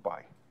by 2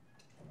 pi.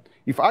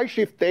 If I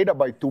shift theta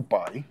by 2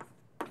 pi,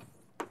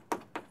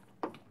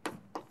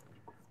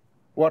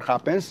 what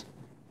happens?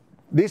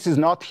 This is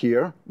not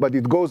here, but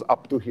it goes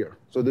up to here.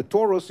 So the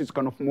torus is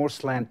kind of more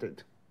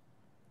slanted.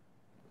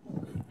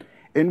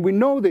 And we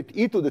know that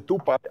e to the 2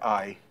 pi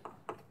I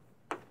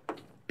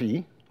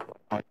p,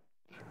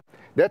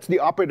 that's the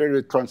operator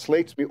that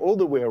translates me all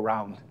the way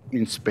around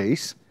in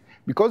space.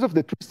 Because of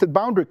the twisted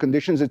boundary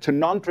conditions, it's a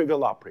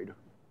non-trivial operator.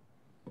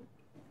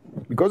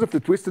 because of the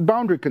twisted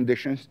boundary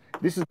conditions,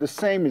 this is the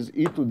same as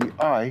e to the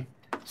I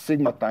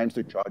sigma times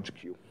the charge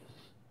q.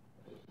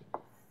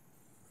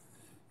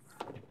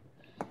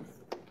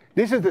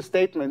 This is the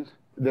statement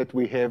that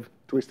we have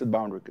twisted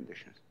boundary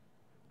conditions.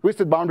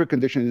 Twisted boundary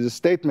condition is a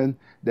statement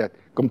that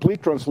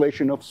complete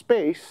translation of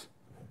space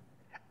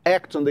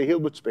acts on the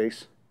Hilbert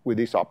space with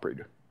this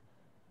operator.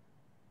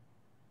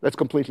 That's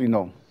completely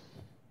known.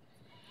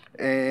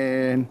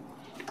 And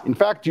in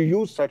fact, you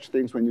use such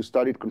things when you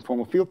studied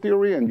conformal field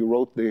theory and you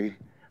wrote the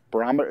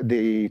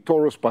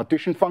torus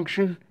partition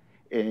function,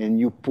 and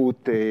you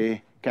put the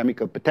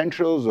chemical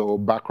potentials or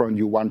background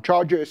U1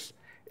 charges,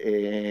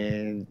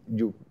 and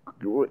you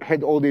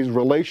had all these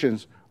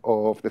relations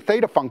of the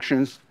theta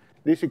functions.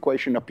 This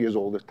equation appears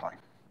all the time.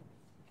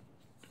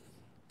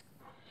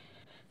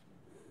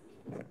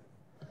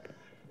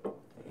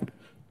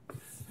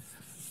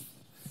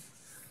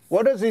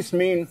 What does this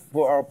mean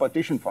for our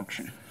partition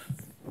function?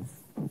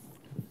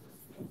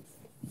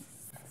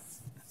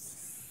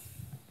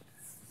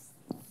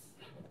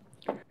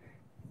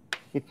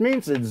 It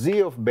means that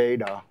z of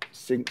beta,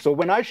 so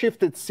when I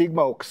shifted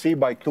sigma or xi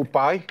by 2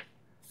 pi,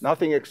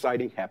 nothing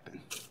exciting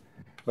happened.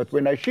 But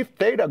when I shift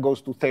theta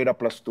goes to theta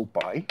plus 2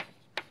 pi,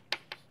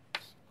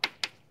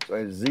 so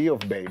as z of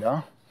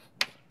beta,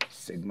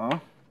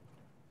 sigma,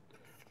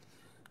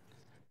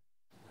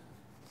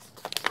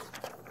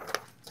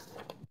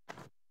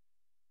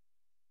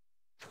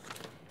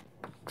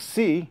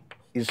 xi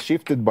is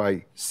shifted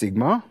by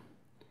sigma,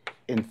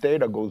 and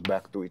theta goes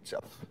back to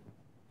itself.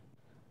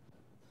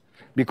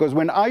 Because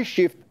when I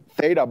shift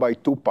theta by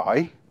 2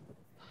 pi,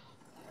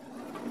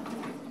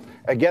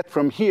 I get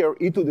from here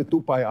e to the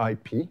 2 pi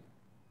ip.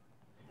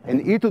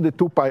 And e to the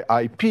 2 pi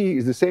ip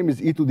is the same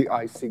as e to the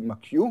I sigma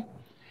q.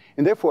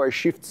 And therefore, I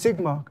shift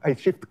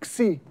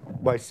xi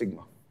by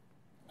sigma.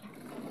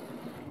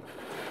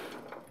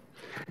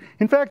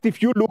 In fact,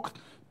 if you look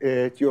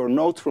at your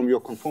notes from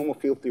your conformal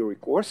field theory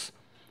course,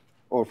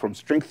 or from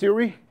string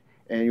theory,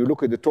 and you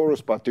look at the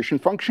torus partition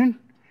function,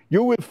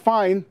 you will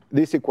find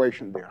this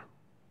equation there.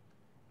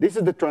 This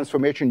is the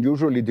transformation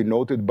usually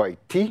denoted by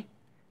t.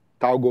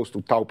 Tau goes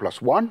to tau plus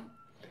 1.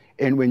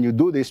 And when you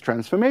do this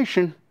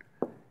transformation,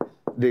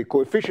 the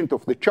coefficient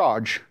of the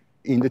charge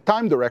in the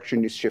time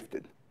direction is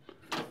shifted,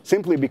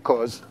 simply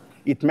because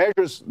it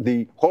measures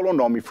the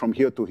holonomy from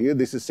here to here.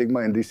 This is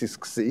sigma and this is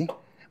xi.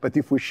 But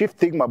if we shift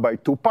sigma by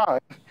 2 pi,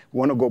 we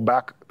want to go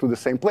back to the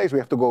same place. We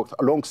have to go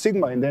along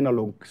sigma and then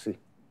along xi.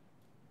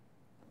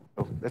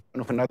 So that's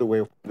kind of another way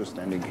of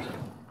understanding it.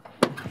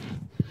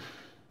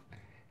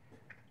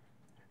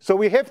 So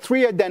we have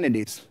 3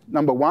 identities,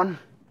 number 1,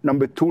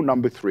 number 2,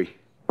 number 3.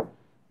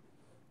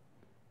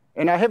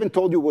 And I haven't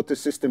told you what the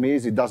system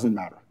is. It doesn't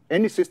matter.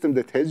 Any system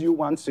that has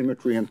U1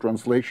 symmetry and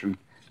translation,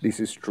 this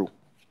is true.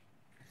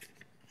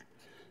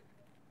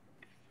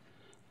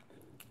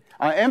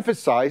 I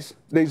emphasize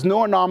there's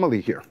no anomaly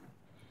here.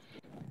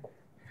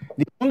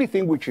 The only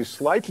thing which is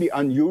slightly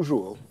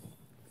unusual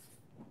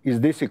is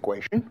this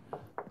equation.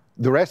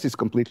 The rest is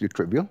completely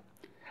trivial.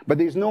 But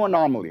there's no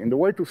anomaly. And the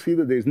way to see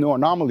that there's no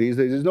anomaly is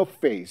there's no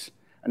phase.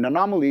 An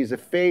anomaly is a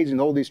phase in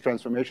all these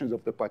transformations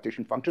of the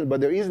partition functions,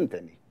 but there isn't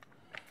any.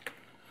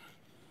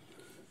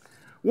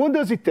 What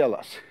does it tell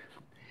us?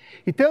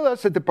 It tells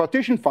us that the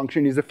partition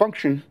function is a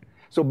function,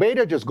 so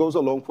beta just goes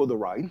along for the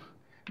ride.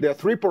 There are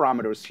 3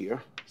 parameters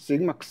here,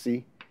 sigma,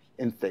 xi,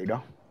 and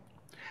theta.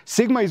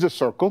 Sigma is a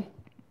circle,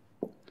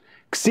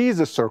 xi is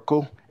a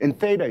circle, and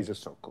theta is a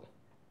circle.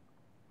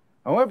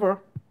 However,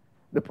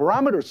 the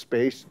parameter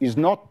space is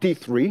not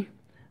T3.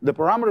 The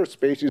parameter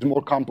space is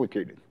more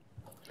complicated.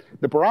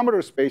 The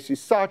parameter space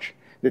is such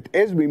that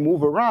as we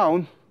move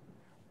around,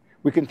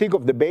 we can think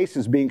of the base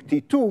as being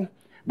T2,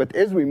 but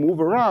as we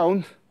move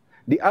around,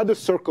 the other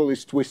circle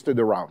is twisted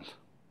around.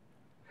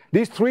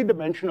 This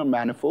 3-dimensional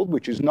manifold,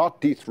 which is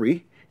not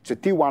T3, it's a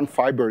T1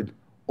 fibered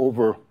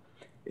over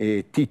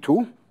a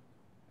T2.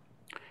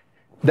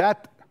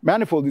 That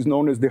manifold is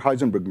known as the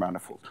Heisenberg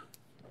manifold.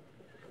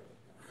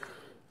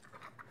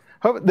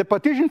 However, the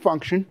partition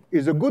function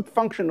is a good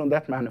function on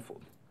that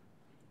manifold.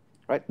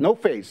 Right? No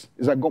phase.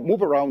 As I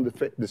move around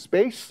the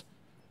space,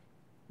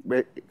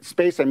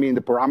 I mean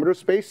the parameter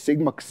space,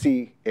 sigma,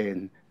 xi,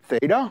 and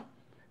theta,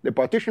 the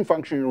partition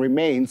function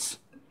remains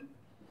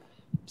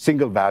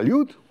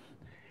single-valued,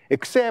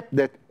 except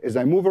that as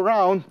I move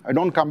around, I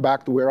don't come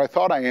back to where I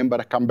thought I am, but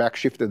I come back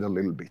shifted a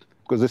little bit,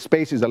 because the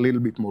space is a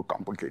little bit more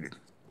complicated.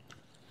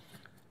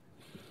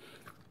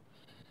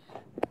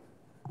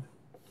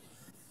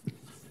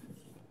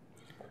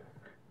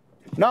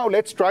 Now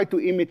let's try to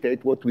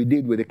imitate what we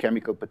did with the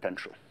chemical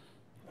potential.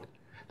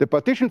 The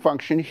partition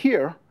function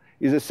here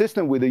is a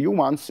system with a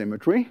U1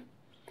 symmetry,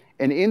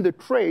 and in the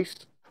trace,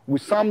 we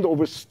summed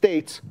over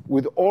states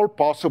with all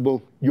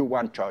possible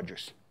U1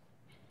 charges.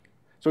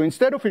 So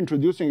instead of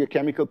introducing a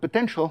chemical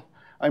potential,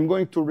 I'm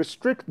going to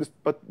restrict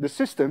the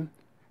system,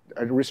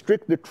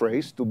 restrict the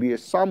trace to be a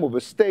sum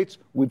of states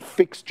with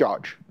fixed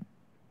charge.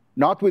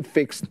 Not with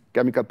fixed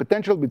chemical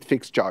potential, with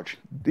fixed charge.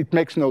 It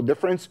makes no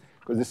difference,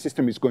 because the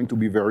system is going to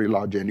be very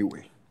large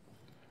anyway.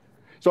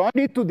 So I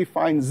need to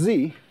define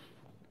Z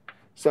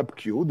sub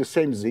q, the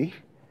same z,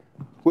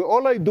 where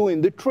all I do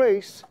in the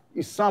trace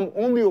is sum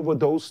only over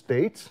those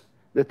states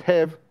that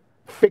have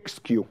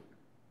fixed q.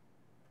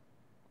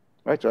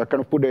 Right, so I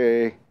kind of put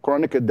a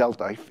Kronecker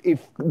delta.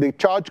 If the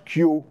charge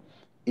q,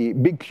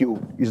 big Q,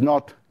 is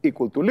not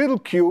equal to little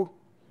q,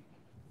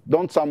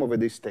 don't sum over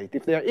this state.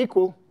 If they are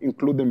equal,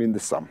 include them in the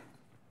sum.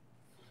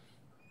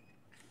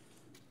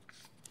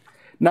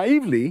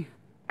 Naively,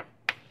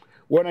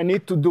 what I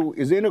need to do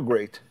is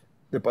integrate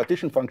the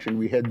partition function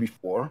we had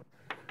before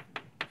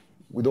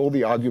with all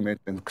the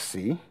arguments and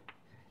xi,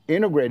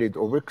 integrate it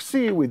over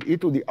xi with e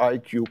to the I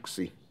q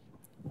xi.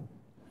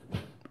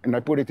 And I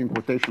put it in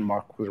quotation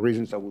mark for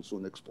reasons I will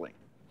soon explain.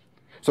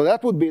 So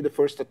that would be the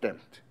first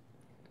attempt.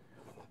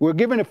 We're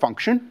given a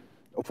function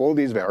of all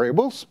these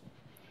variables.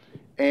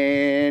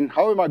 And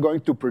how am I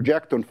going to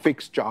project on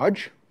fixed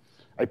charge?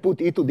 I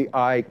put e to the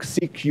I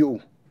xi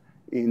q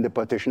in the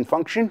partition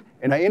function,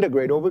 and I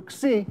integrate over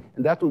xi,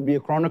 and that would be a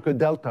Kronecker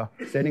delta,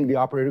 setting the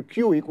operator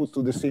q equals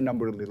to the c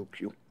number of little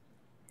q.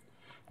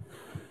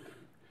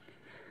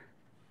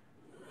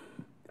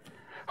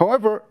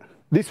 However,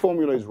 this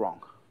formula is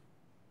wrong.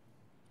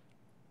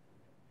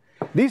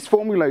 This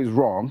formula is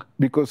wrong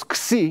because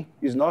xi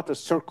is not a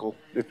circle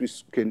that we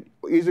can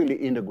easily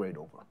integrate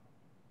over.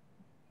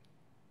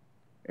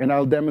 And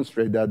I'll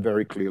demonstrate that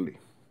very clearly.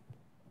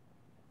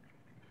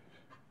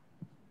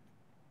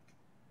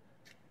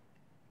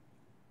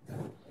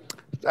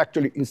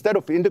 Actually, instead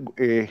of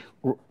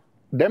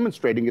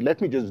demonstrating it, let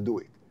me just do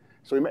it.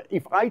 So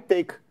if I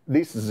take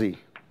this z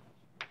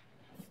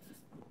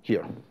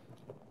here,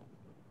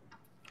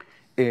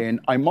 and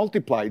I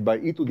multiply it by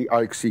e to the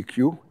I xi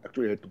q,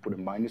 actually I have to put a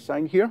minus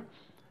sign here,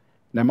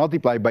 and I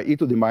multiply it by e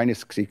to the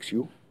minus xi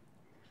q,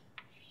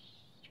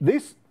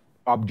 this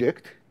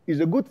object is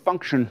a good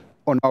function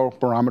on our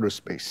parameter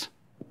space.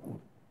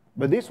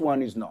 But this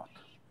one is not.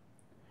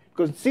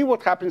 Because see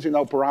what happens in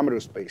our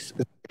parameter space.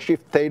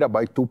 Shift theta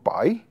by 2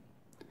 pi.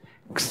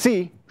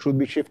 Xi should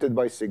be shifted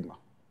by sigma.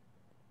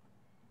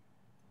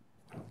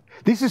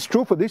 This is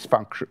true for this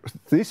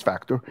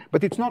factor,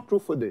 but it's not true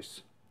for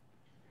this.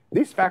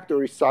 This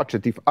factor is such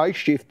that if I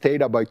shift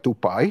theta by 2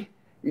 pi,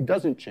 it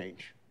doesn't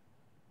change.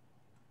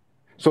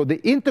 So the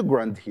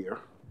integrand here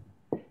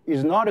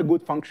is not a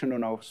good function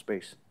on our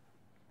space.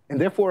 And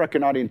therefore, I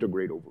cannot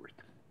integrate over it.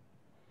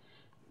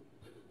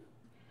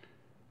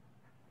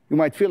 You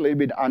might feel a little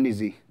bit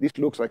uneasy. This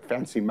looks like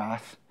fancy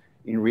math.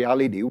 In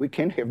reality, we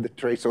can have the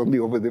trace only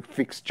over the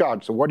fixed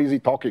charge. So what is he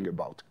talking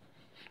about?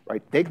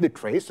 Right? Take the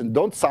trace and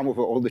don't sum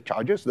over all the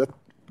charges.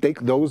 Take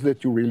those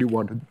that you really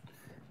want to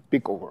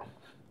pick over.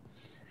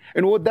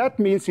 And what that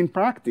means in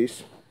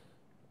practice,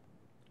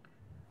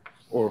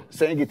 or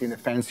saying it in a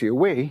fancier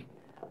way,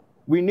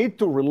 we need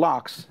to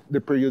relax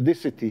the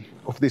periodicity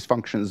of this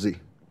function z.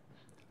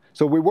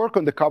 So we work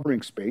on the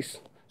covering space.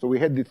 So we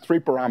had the 3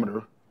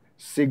 parameter,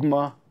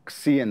 sigma,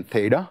 xi, and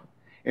theta.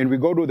 And we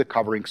go to the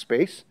covering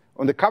space.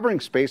 On the covering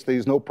space, there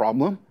is no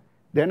problem.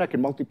 Then I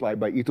can multiply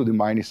by e to the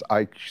minus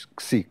I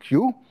xi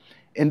q.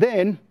 And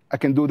then I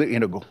can do the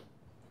integral.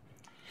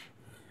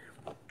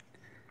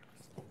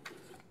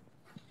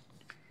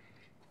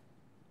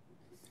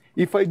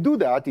 If I do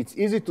that, it's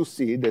easy to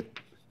see that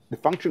the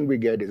function we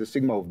get is a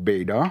sigma of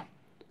beta,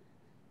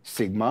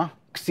 sigma,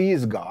 xi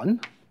is gone.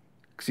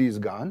 Xi is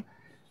gone.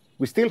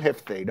 We still have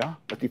theta,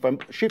 but if I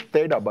shift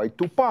theta by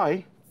 2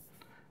 pi,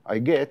 I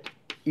get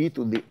e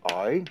to the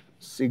I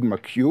sigma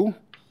q,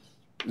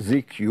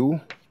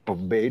 zq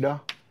of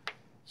beta,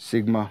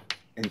 sigma,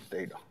 and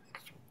theta.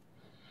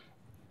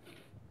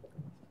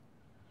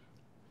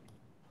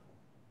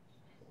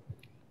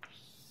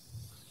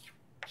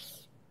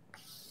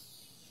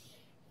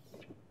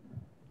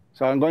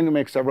 So I'm going to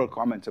make several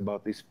comments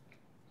about this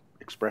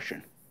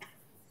expression.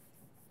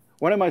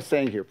 What am I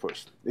saying here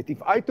first? That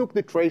if I took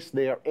the trace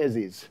there as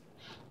is,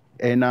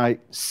 and I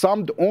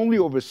summed only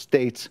over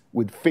states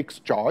with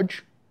fixed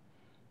charge,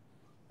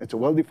 it's a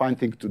well-defined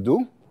thing to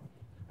do.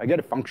 I get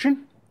a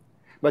function.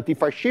 But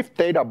if I shift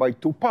theta by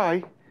 2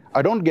 pi,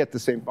 I don't get the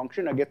same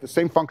function. I get the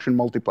same function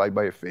multiplied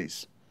by a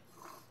phase.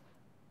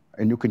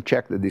 And you can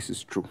check that this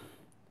is true.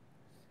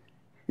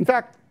 In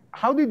fact,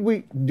 how did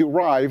we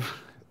derive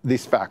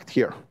this fact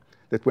here?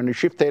 That when you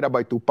shift theta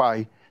by 2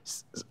 pi,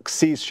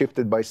 xi is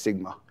shifted by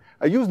sigma.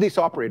 I use this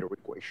operator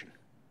equation.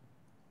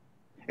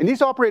 And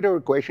this operator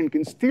equation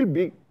can still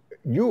be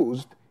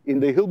used in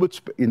the Hilbert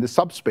in the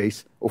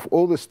subspace of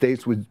all the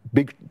states with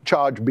big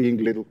charge being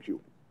little q.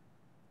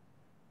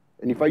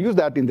 And if I use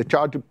that in the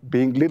charge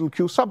being little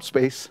q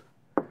subspace,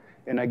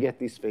 and I get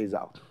this phase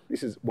out.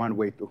 This is one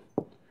way to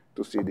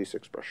see this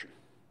expression.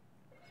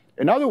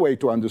 Another way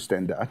to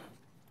understand that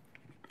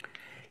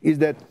is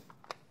that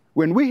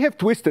when we have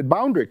twisted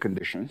boundary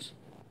conditions,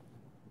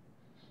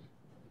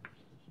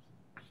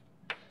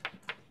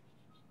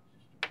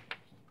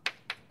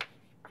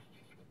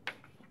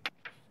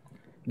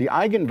 the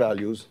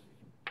eigenvalues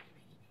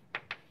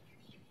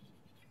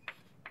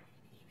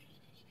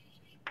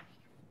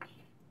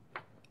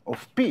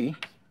of P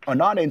are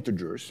not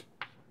integers,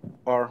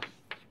 are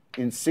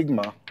in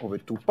sigma over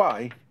 2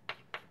 pi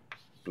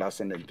plus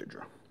an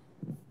integer.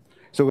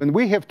 So when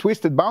we have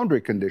twisted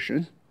boundary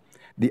conditions,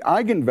 the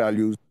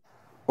eigenvalues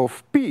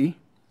of P,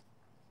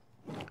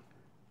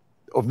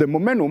 of the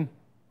momentum,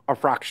 are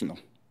fractional.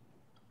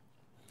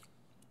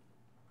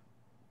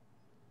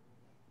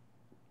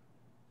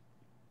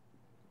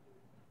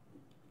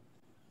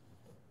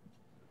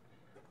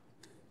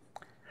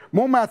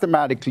 More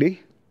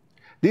mathematically,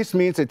 this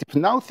means that if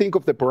you now think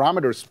of the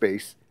parameter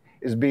space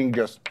as being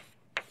just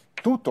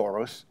two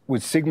torus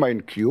with sigma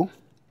and q,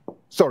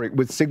 sorry,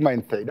 with sigma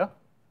and theta,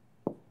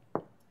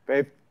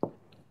 okay,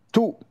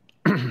 two,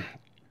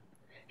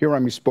 here I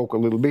misspoke a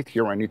little bit,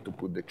 here I need to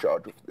put the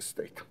charge of the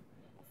state.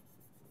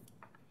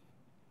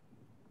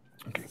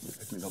 Okay,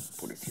 let me not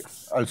put it here.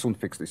 I'll soon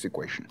fix this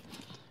equation.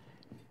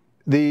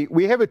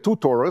 We have a two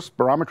torus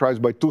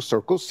parameterized by two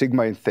circles,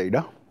 sigma and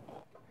theta,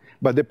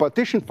 but the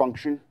partition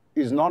function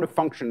is not a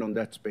function on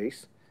that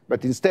space,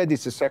 but instead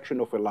it's a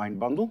section of a line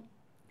bundle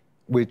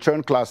with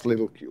Chern class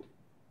little q.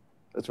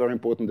 That's very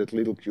important that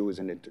little q is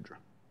an integer.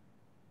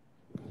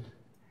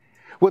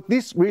 What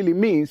this really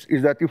means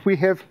is that if we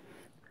have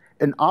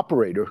an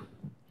operator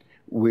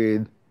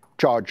with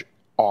charge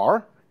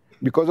r,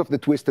 because of the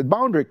twisted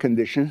boundary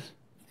conditions,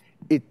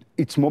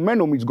 its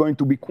momentum is going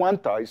to be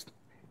quantized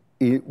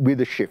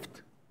with a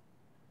shift.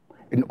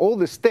 And all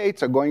the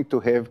states are going to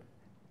have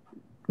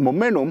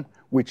momentum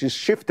which is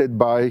shifted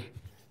by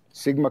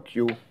sigma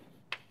q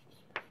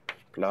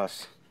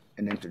plus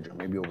an integer,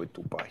 maybe over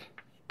 2 pi.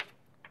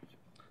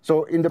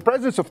 So in the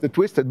presence of the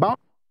twisted boundary,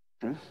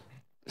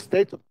 the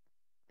states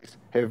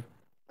have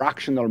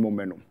fractional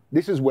momentum.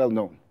 This is well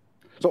known.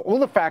 So all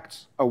the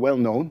facts are well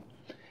known,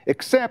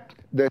 except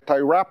that I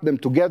wrap them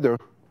together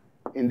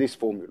in this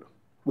formula,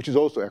 which is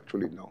also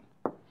actually known.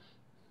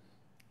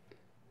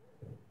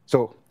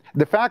 So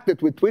the fact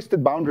that with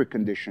twisted boundary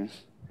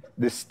conditions,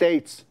 the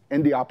states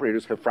and the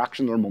operators have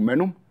fractional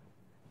momentum,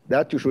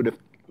 that you should have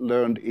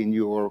learned in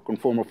your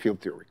conformal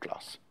field theory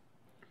class.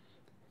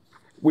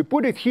 We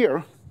put it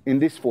here in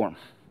this form.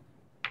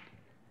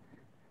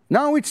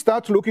 Now it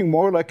starts looking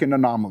more like an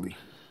anomaly.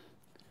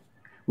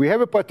 We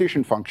have a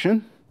partition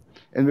function,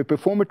 and we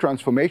perform a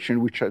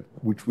transformation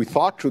which we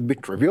thought should be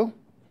trivial,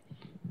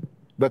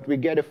 but we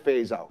get a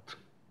phase out.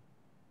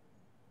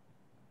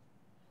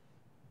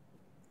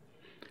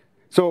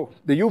 So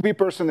the UV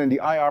person and the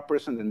IR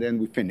person, and then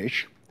we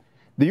finish.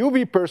 The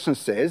UV person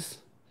says,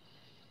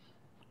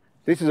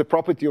 this is a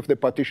property of the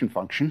partition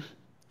function.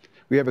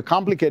 We have a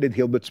complicated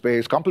Hilbert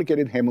space,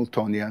 complicated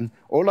Hamiltonian.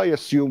 All I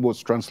assumed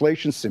was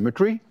translation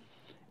symmetry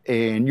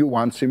and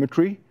U1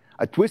 symmetry.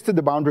 I twisted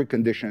the boundary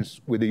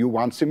conditions with the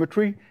U1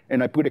 symmetry,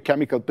 and I put a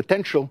chemical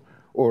potential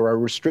or a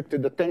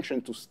restricted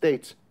attention to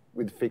states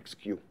with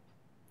fixed Q.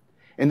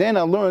 And then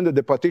I learned that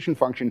the partition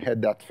function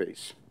had that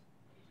phase.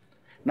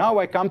 Now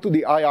I come to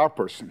the IR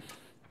person.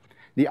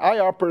 The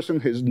IR person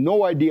has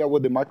no idea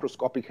what the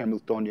microscopic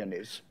Hamiltonian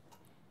is.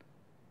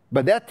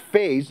 But that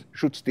phase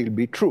should still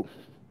be true.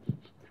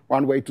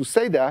 One way to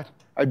say that,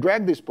 I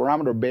drag this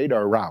parameter beta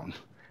around.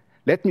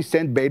 Let me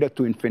send beta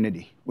to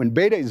infinity. When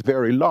beta is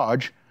very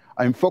large,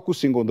 I'm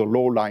focusing on the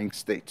low-lying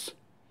states.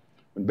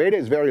 When beta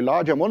is very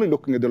large, I'm only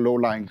looking at the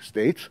low-lying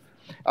states.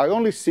 I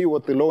only see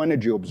what the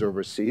low-energy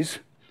observer sees.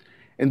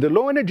 And the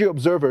low-energy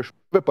observer should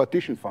have a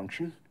partition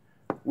function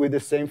with the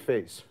same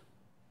phase.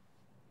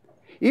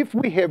 If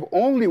we have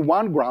only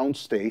one ground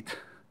state,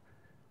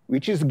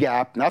 which is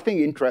gapped,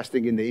 nothing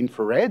interesting in the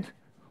infrared,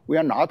 we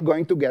are not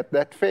going to get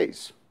that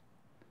phase.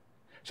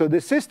 So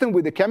the system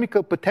with the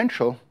chemical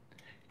potential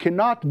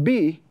cannot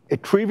be a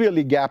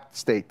trivially gapped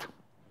state.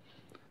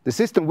 The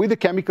system with the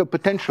chemical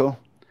potential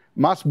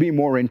must be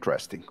more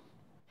interesting.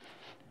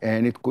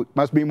 And it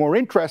must be more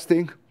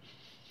interesting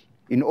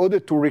in order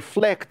to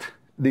reflect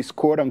this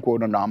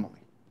quote-unquote anomaly.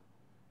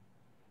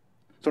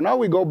 So now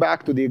we go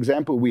back to the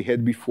example we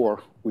had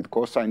before with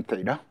cosine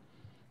theta.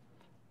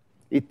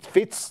 It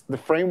fits the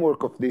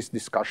framework of this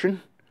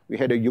discussion. We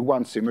had a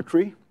U1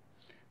 symmetry.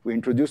 We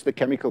introduced the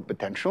chemical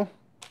potential.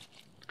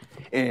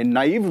 And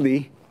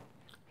naively,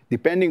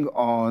 depending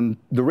on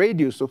the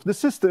radius of the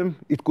system,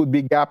 it could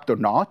be gapped or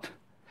not.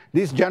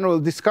 This general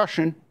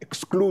discussion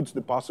excludes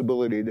the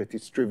possibility that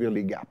it's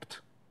trivially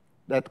gapped.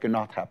 That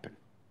cannot happen.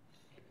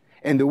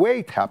 And the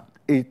way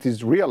it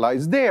is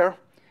realized there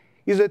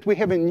is that we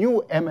have a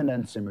new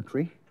eminent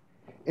symmetry.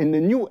 And the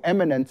new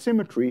eminent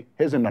symmetry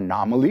has an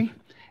anomaly.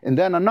 And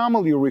that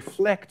anomaly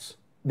reflects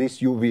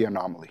this UV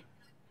anomaly.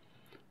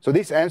 So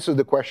this answers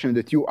the question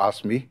that you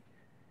asked me.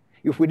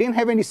 If we didn't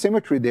have any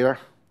symmetry there,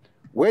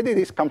 where did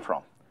this come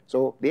from?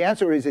 So the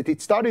answer is that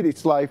it started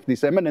its life,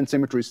 this eminent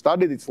symmetry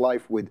started its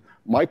life with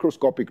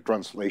microscopic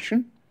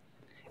translation.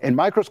 And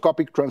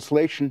microscopic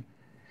translation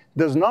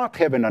does not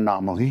have an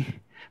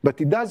anomaly, but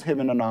it does have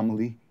an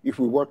anomaly if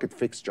we work at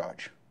fixed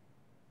charge.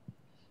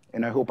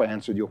 And I hope I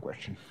answered your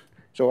question.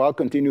 So I'll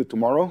continue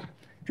tomorrow.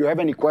 If you have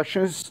any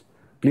questions,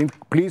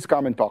 please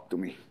come and talk to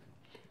me.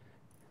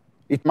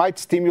 It might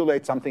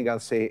stimulate something I'll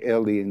say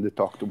early in the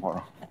talk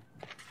tomorrow.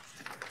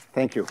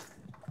 Thank you.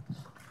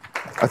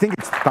 I think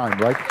it's time,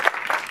 right?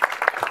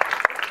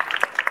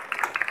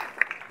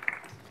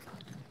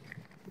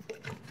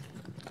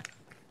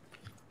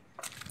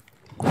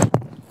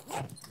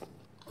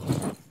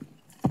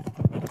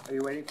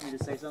 me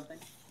to say something?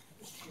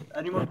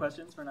 Any more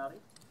questions for Nadi?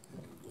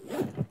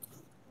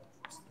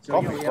 So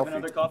Coffee, yeah, we have coffee.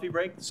 another coffee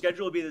break. The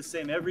schedule will be the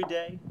same every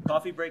day.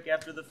 Coffee break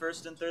after the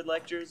first and third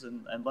lectures,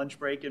 and lunch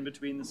break in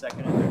between the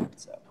second and third.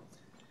 So.